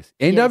 sorry, yes.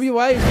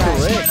 NWA is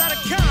correct.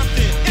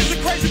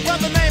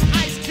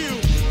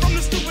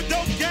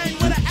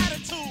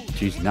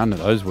 Geez, none of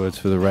those words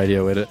for the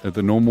radio edit are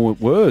the normal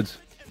words.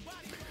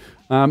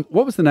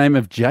 What was the name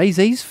of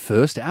Jay-Z's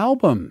first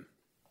album?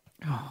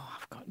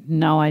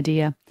 No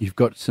idea. You've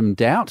got some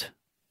doubt,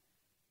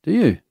 do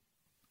you?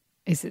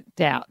 Is it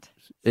doubt?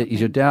 Is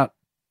your doubt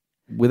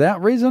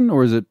without reason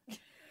or is it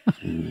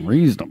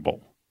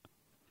reasonable?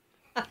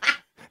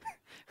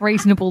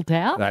 Reasonable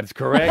doubt? That's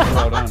correct.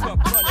 Well done.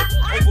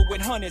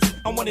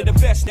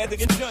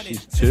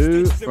 She's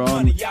 2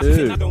 from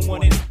 2.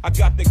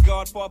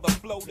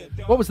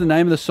 What was the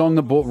name of the song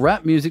that brought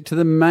rap music to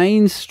the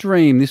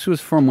mainstream? This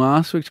was from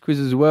last week's quiz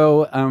as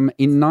well,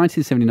 in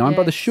 1979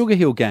 by the Sugar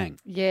Hill Gang.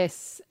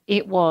 Yes,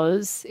 it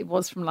was. It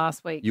was from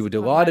last week. You were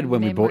delighted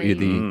when we brought you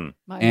the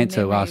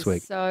answer last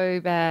week.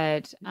 So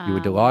bad. You were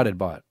delighted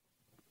by it.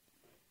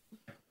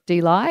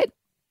 Delight?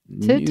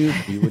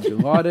 You were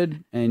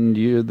delighted, and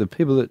the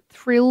people that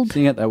thrilled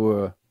sing it, they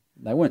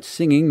weren't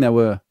singing, they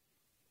were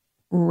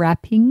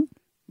rapping.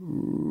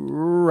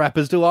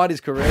 Rapper's delight is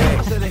correct.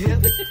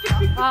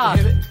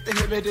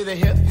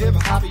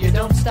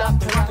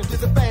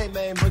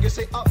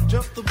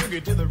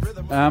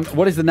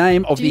 What is the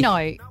name of Do you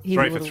know?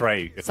 3 for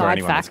 3 for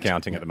anyone that's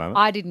counting at the moment.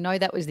 I didn't know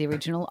that was the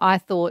original. I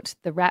thought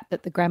the rap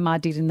that the grandma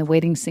did in The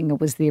Wedding Singer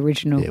was the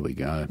original. There we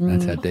go.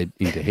 That's how dead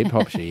into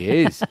hip-hop she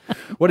is.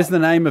 What is the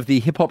name of the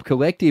hip-hop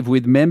collective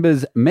with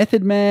members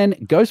Method Man,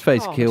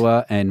 Ghostface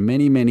Killer, and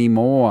many, many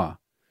more,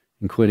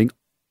 including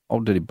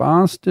Old Dirty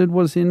Bastard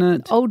was in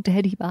it. Old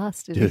Daddy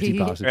Bastard. Dirty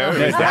Bastard.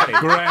 Daddy.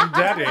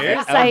 Granddaddy.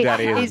 Let's say,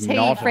 is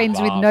he friends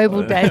with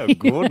Noble Daddy?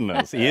 Oh,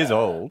 goodness. He is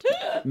old.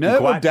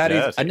 Noble Daddy.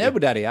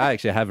 I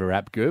actually have a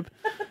rap group.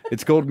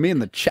 It's called Me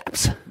and the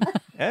Chaps.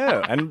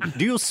 Oh, and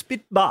do you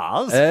spit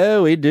bars?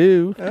 Oh, we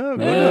do. Oh,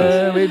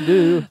 goodness. We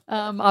do.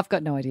 I've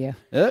got no idea.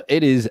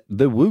 It is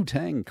the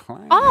Wu-Tang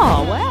Clan.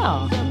 Oh,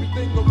 wow.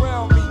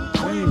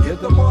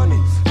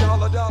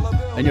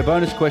 And your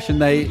bonus question,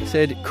 they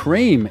said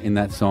cream in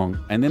that song.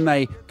 And then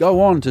they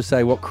go on to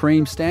say what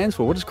cream stands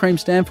for. What does cream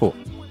stand for?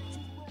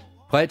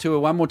 Play it to her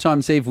one more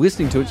time, see if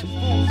listening to it.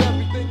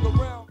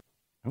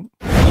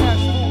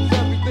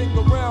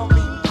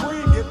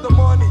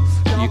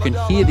 You can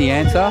hear the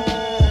answer.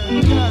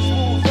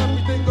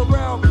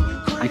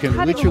 You can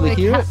literally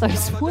hear it.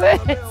 Those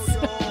words.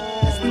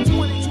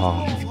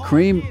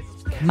 Cream.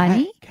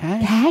 Money?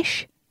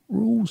 Cash?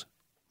 Rules.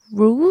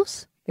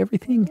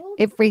 Everything.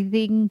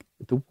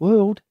 The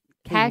world.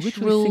 Cash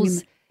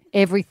rules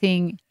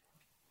everything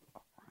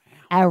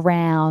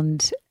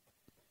around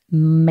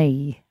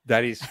me.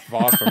 That is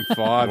 5 from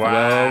 5.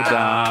 Well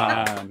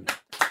done.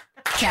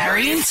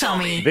 Carrie and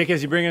Tommy.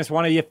 Vickers, you're bringing us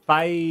one of your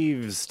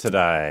faves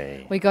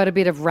today. We got a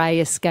bit of Ray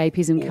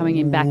escapism coming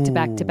in back to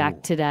back to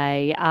back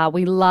today.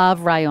 We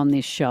love Ray on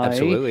this show.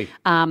 Absolutely.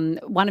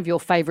 One of your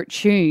favourite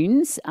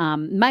tunes,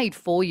 made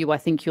for you, I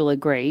think you'll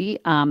agree,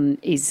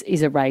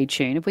 is a Ray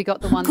tune. Have we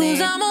got the one there?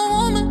 'Cause I'm a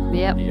woman.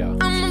 Yep. Yeah.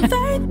 I'm a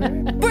very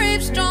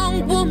brave,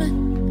 strong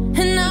woman.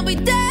 And I'll be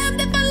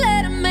damned if I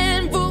let a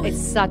man rule. It's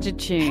such a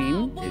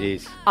tune. It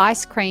is.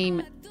 Ice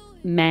Cream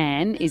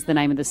Man is the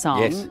name of the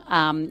song. Yes.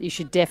 You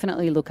should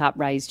definitely look up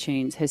Ray's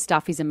tunes. Her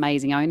stuff is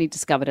amazing. I only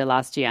discovered her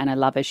last year and I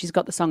love her. She's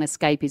got the song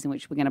Escapism,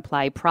 which we're going to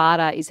play.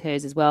 Prada is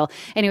hers as well.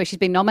 Anyway, she's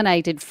been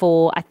nominated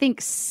for, I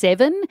think,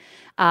 7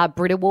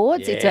 Brit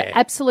Awards. Yeah. It's an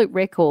absolute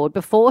record.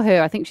 Before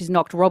her, I think she's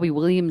knocked Robbie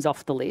Williams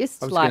off the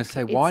list. I was going to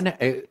say, why not?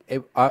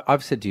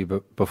 I've said to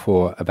you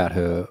before about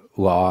her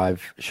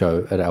live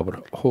show at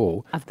Albert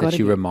Hall that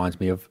she reminds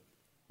me of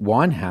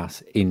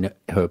Winehouse in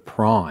her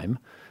prime.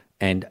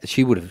 And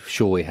she would have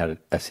surely had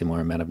a similar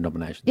amount of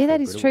nominations. Yeah,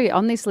 that is true.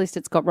 On this list,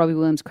 it's got Robbie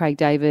Williams, Craig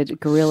David,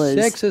 Gorillaz.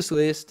 Sexist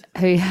list.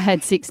 Who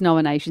had 6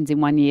 nominations in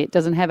 1 year. It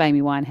doesn't have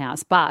Amy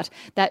Winehouse. But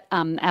that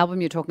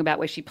album you're talking about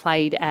where she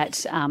played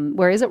at,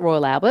 where is it,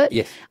 Royal Albert?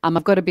 Yes.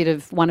 I've got a bit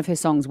of one of her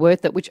songs,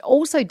 Worth It, which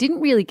also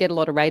didn't really get a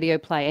lot of radio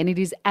play. And it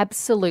is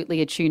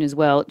absolutely a tune as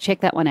well.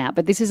 Check that one out.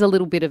 But this is a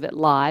little bit of it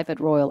live at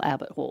Royal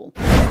Albert Hall.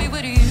 Be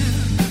with you,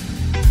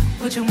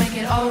 would you make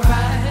it all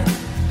right?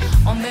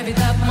 Or maybe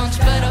that much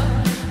better?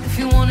 If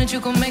you want it, you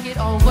can make it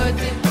all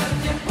worth it.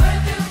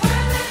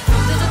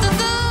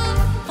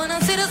 When I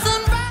see the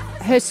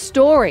sunrise. Her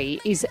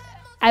story is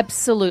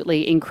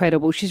absolutely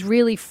incredible. She's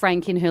really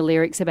frank in her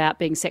lyrics about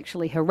being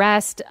sexually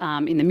harassed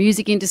in the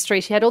music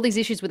industry. She had all these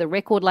issues with a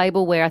record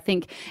label where I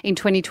think in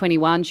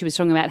 2021 she was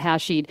talking about how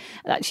she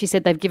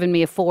said they've given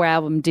me a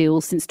 4-album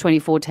deal since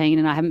 2014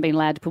 and I haven't been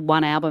allowed to put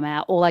one album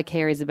out. All I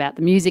care is about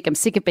the music. I'm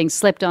sick of being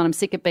slept on. I'm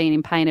sick of being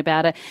in pain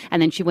about it.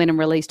 And then she went and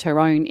released her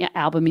own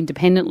album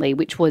independently,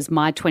 which was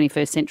My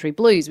 21st Century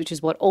Blues, which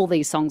is what all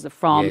these songs are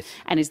from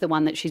and is the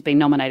one that she's been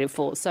nominated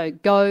for. So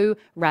go,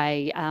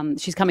 Ray.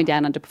 She's coming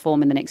down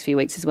underperform in the next few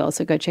weeks as well,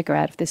 so go check her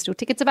out if there's still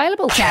tickets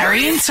available.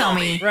 Carrie and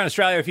Tommy. Around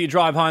Australia, if you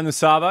drive home the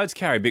Savo, it's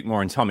Carrie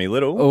Bickmore and Tommy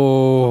Little.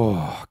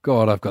 Oh,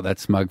 God, I've got that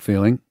smug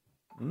feeling.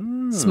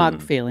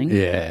 Smug feeling?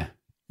 Yeah.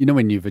 You know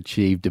when you've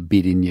achieved a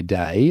bit in your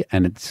day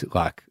and it's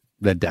like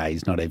the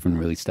day's not even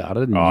really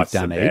started and you've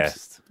done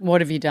heaps?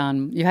 What have you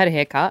done? You had a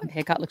haircut.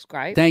 Haircut looks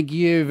great. Thank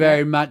you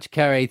very much,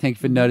 Carrie. Thank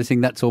you for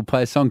noticing. That's all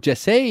play a song,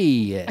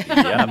 Jesse.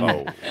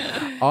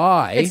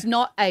 It's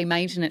not a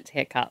maintenance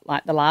haircut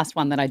like the last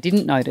one that I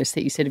didn't notice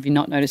that you said, have you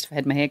not noticed if I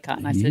had my haircut?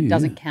 And I said, it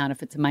doesn't count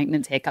if it's a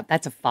maintenance haircut.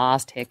 That's a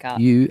fast haircut.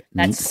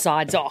 That's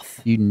sides off.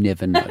 You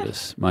never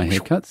notice my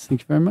haircuts. Thank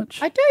you very much.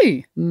 I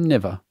do.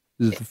 Never.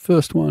 This is the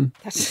first one.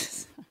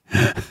 That's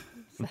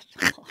such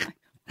a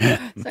lie.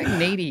 So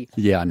needy.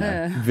 Yeah, I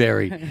know.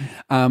 Very.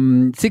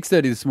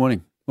 6:30 this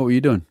morning. What were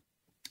you doing?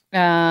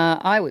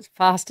 I was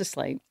fast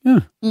asleep.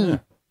 What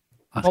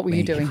were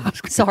you doing?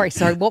 Sorry.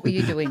 What were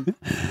you doing?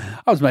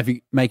 I was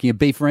making a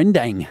beef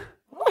rendang.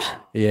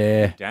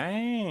 Yeah.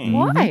 Dang.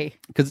 Why?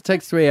 Because it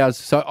takes 3 hours.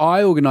 So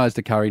I organised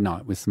a curry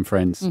night with some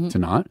friends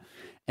tonight,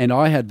 and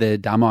I had the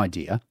dumb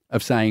idea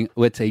of saying,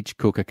 let's each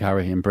cook a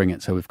curry and bring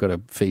it so we've got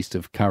a feast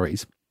of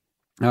curries,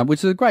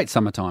 which is a great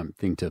summertime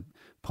thing to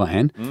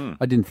plan.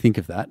 I didn't think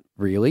of that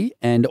really,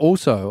 and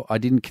also I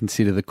didn't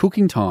consider the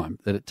cooking time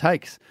that it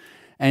takes.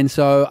 And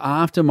so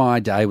after my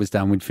day was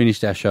done, we'd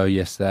finished our show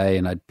yesterday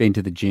and I'd been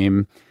to the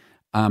gym.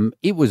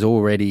 It was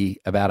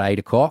already about 8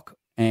 o'clock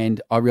and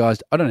I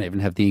realised I don't even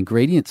have the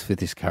ingredients for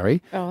this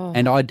curry.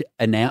 And I'd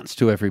announced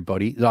to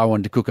everybody that I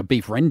wanted to cook a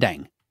beef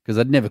rendang because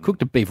I'd never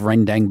cooked a beef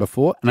rendang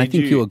before. And I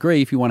think you'll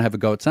agree, if you want to have a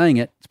go at saying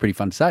it, it's pretty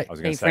fun to say. I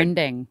was going to say,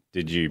 rendang.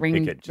 Did you pick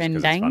it just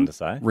because it's fun to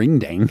say?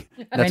 Rendang.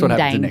 That's what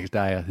happens the next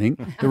day, I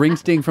think. The ring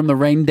sting from the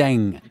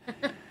rendang.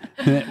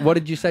 What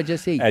did you say,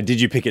 Jesse?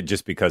 Did you pick it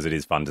just because it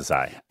is fun to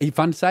say?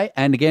 Fun to say,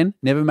 and again,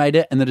 never made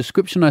it. And the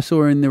description I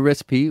saw in the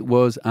recipe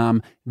was,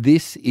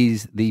 this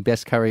is the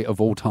best curry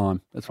of all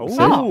time. That's what it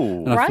said.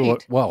 And I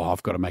thought, well,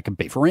 I've got to make a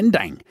beef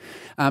rendang.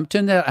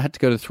 Turned out I had to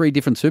go to 3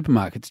 different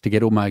supermarkets to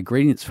get all my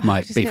ingredients for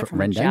my beef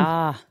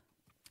rendang.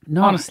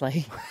 No.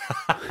 Honestly.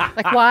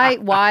 Like,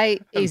 why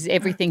is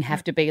everything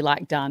have to be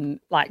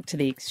done to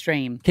the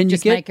extreme? Can you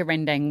make a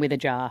rendang with a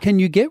jar? Can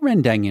you get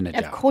rendang in a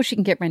jar? Of course you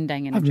can get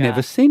rendang in a jar. I've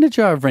never seen a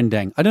jar of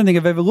rendang. I don't think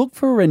I've ever looked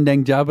for a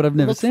rendang jar, but I've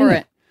never seen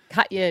it.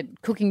 Cut your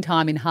cooking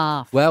time in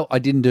half. Well, I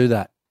didn't do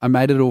that. I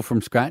made it all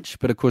from scratch,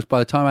 but of course by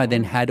the time I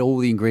then had all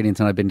the ingredients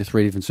and I'd been to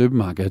 3 different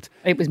supermarkets.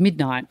 It was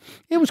midnight.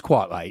 It was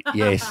quite late,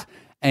 yes.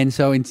 And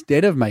so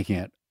instead of making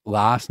it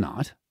last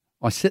night,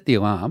 I set the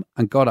alarm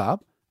and got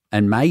up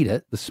and made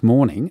it this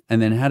morning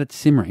and then had it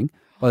simmering.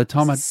 By the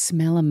time I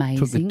smell amazing.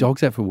 Took the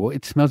dogs out for a walk,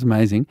 it smells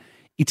amazing.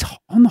 It's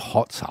on the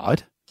hot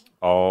side.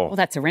 Oh. Well,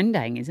 that's a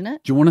rendang, isn't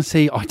it? Do you want to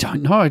see? I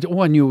don't know.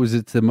 All I knew was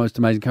it's the most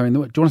amazing curry in the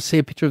world. Do you want to see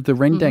a picture of the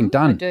rendang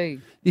done? I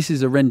do. This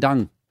is a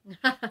rendang.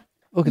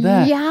 Look at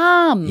that.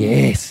 Yum.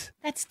 Yes.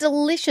 That's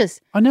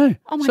delicious. I know.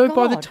 Oh, my God. God.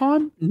 By the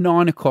time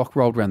 9 o'clock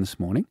rolled around this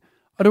morning,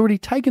 I'd already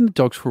taken the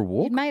dogs for a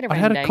walk. You'd made a I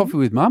had a rendang. coffee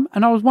with Mum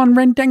and I was one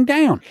rendang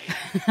down.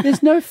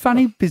 There's no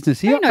funny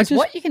business here. Who knows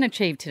what you can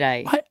achieve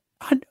today?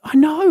 I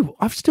know.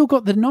 I've still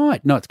got the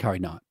night. No, it's curry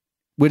night.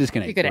 We're just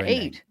going to eat. You've got to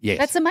eat. Yes.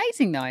 That's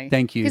amazing, though.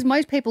 Thank you. Because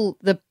most people,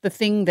 the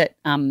thing that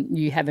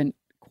you haven't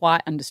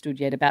quite understood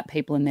yet about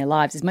people in their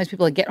lives is most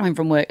people get home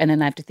from work and then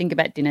they have to think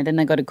about dinner, then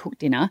they've got to cook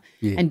dinner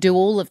and do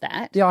all of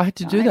that. Yeah, I had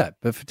to do that,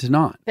 but for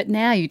tonight. But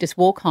now you just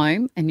walk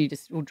home and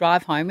will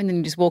drive home and then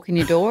you just walk in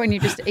your door and you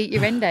just eat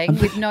your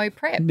rendang with no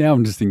prep. Now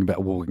I'm just thinking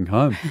about walking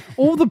home.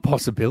 All the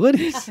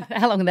possibilities.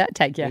 How long did that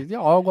take you? Yeah,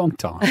 a long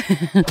time.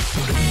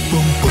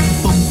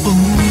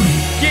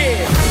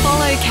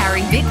 Follow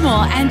Carrie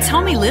Bickmore and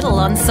Tommy Little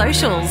on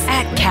socials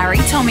at Carrie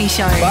Tommy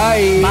Show.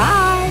 Bye.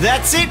 Bye.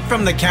 That's it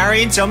from the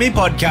Carrie and Tommy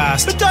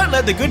podcast. But don't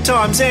let the good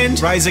times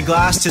end. Raise a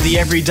glass to the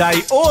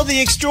everyday or the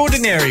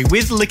extraordinary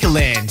with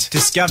Liquorland.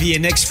 Discover your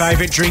next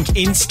favourite drink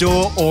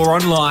in-store or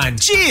online.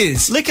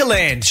 Cheers!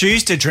 Liquorland.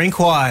 Choose to drink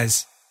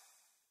wise.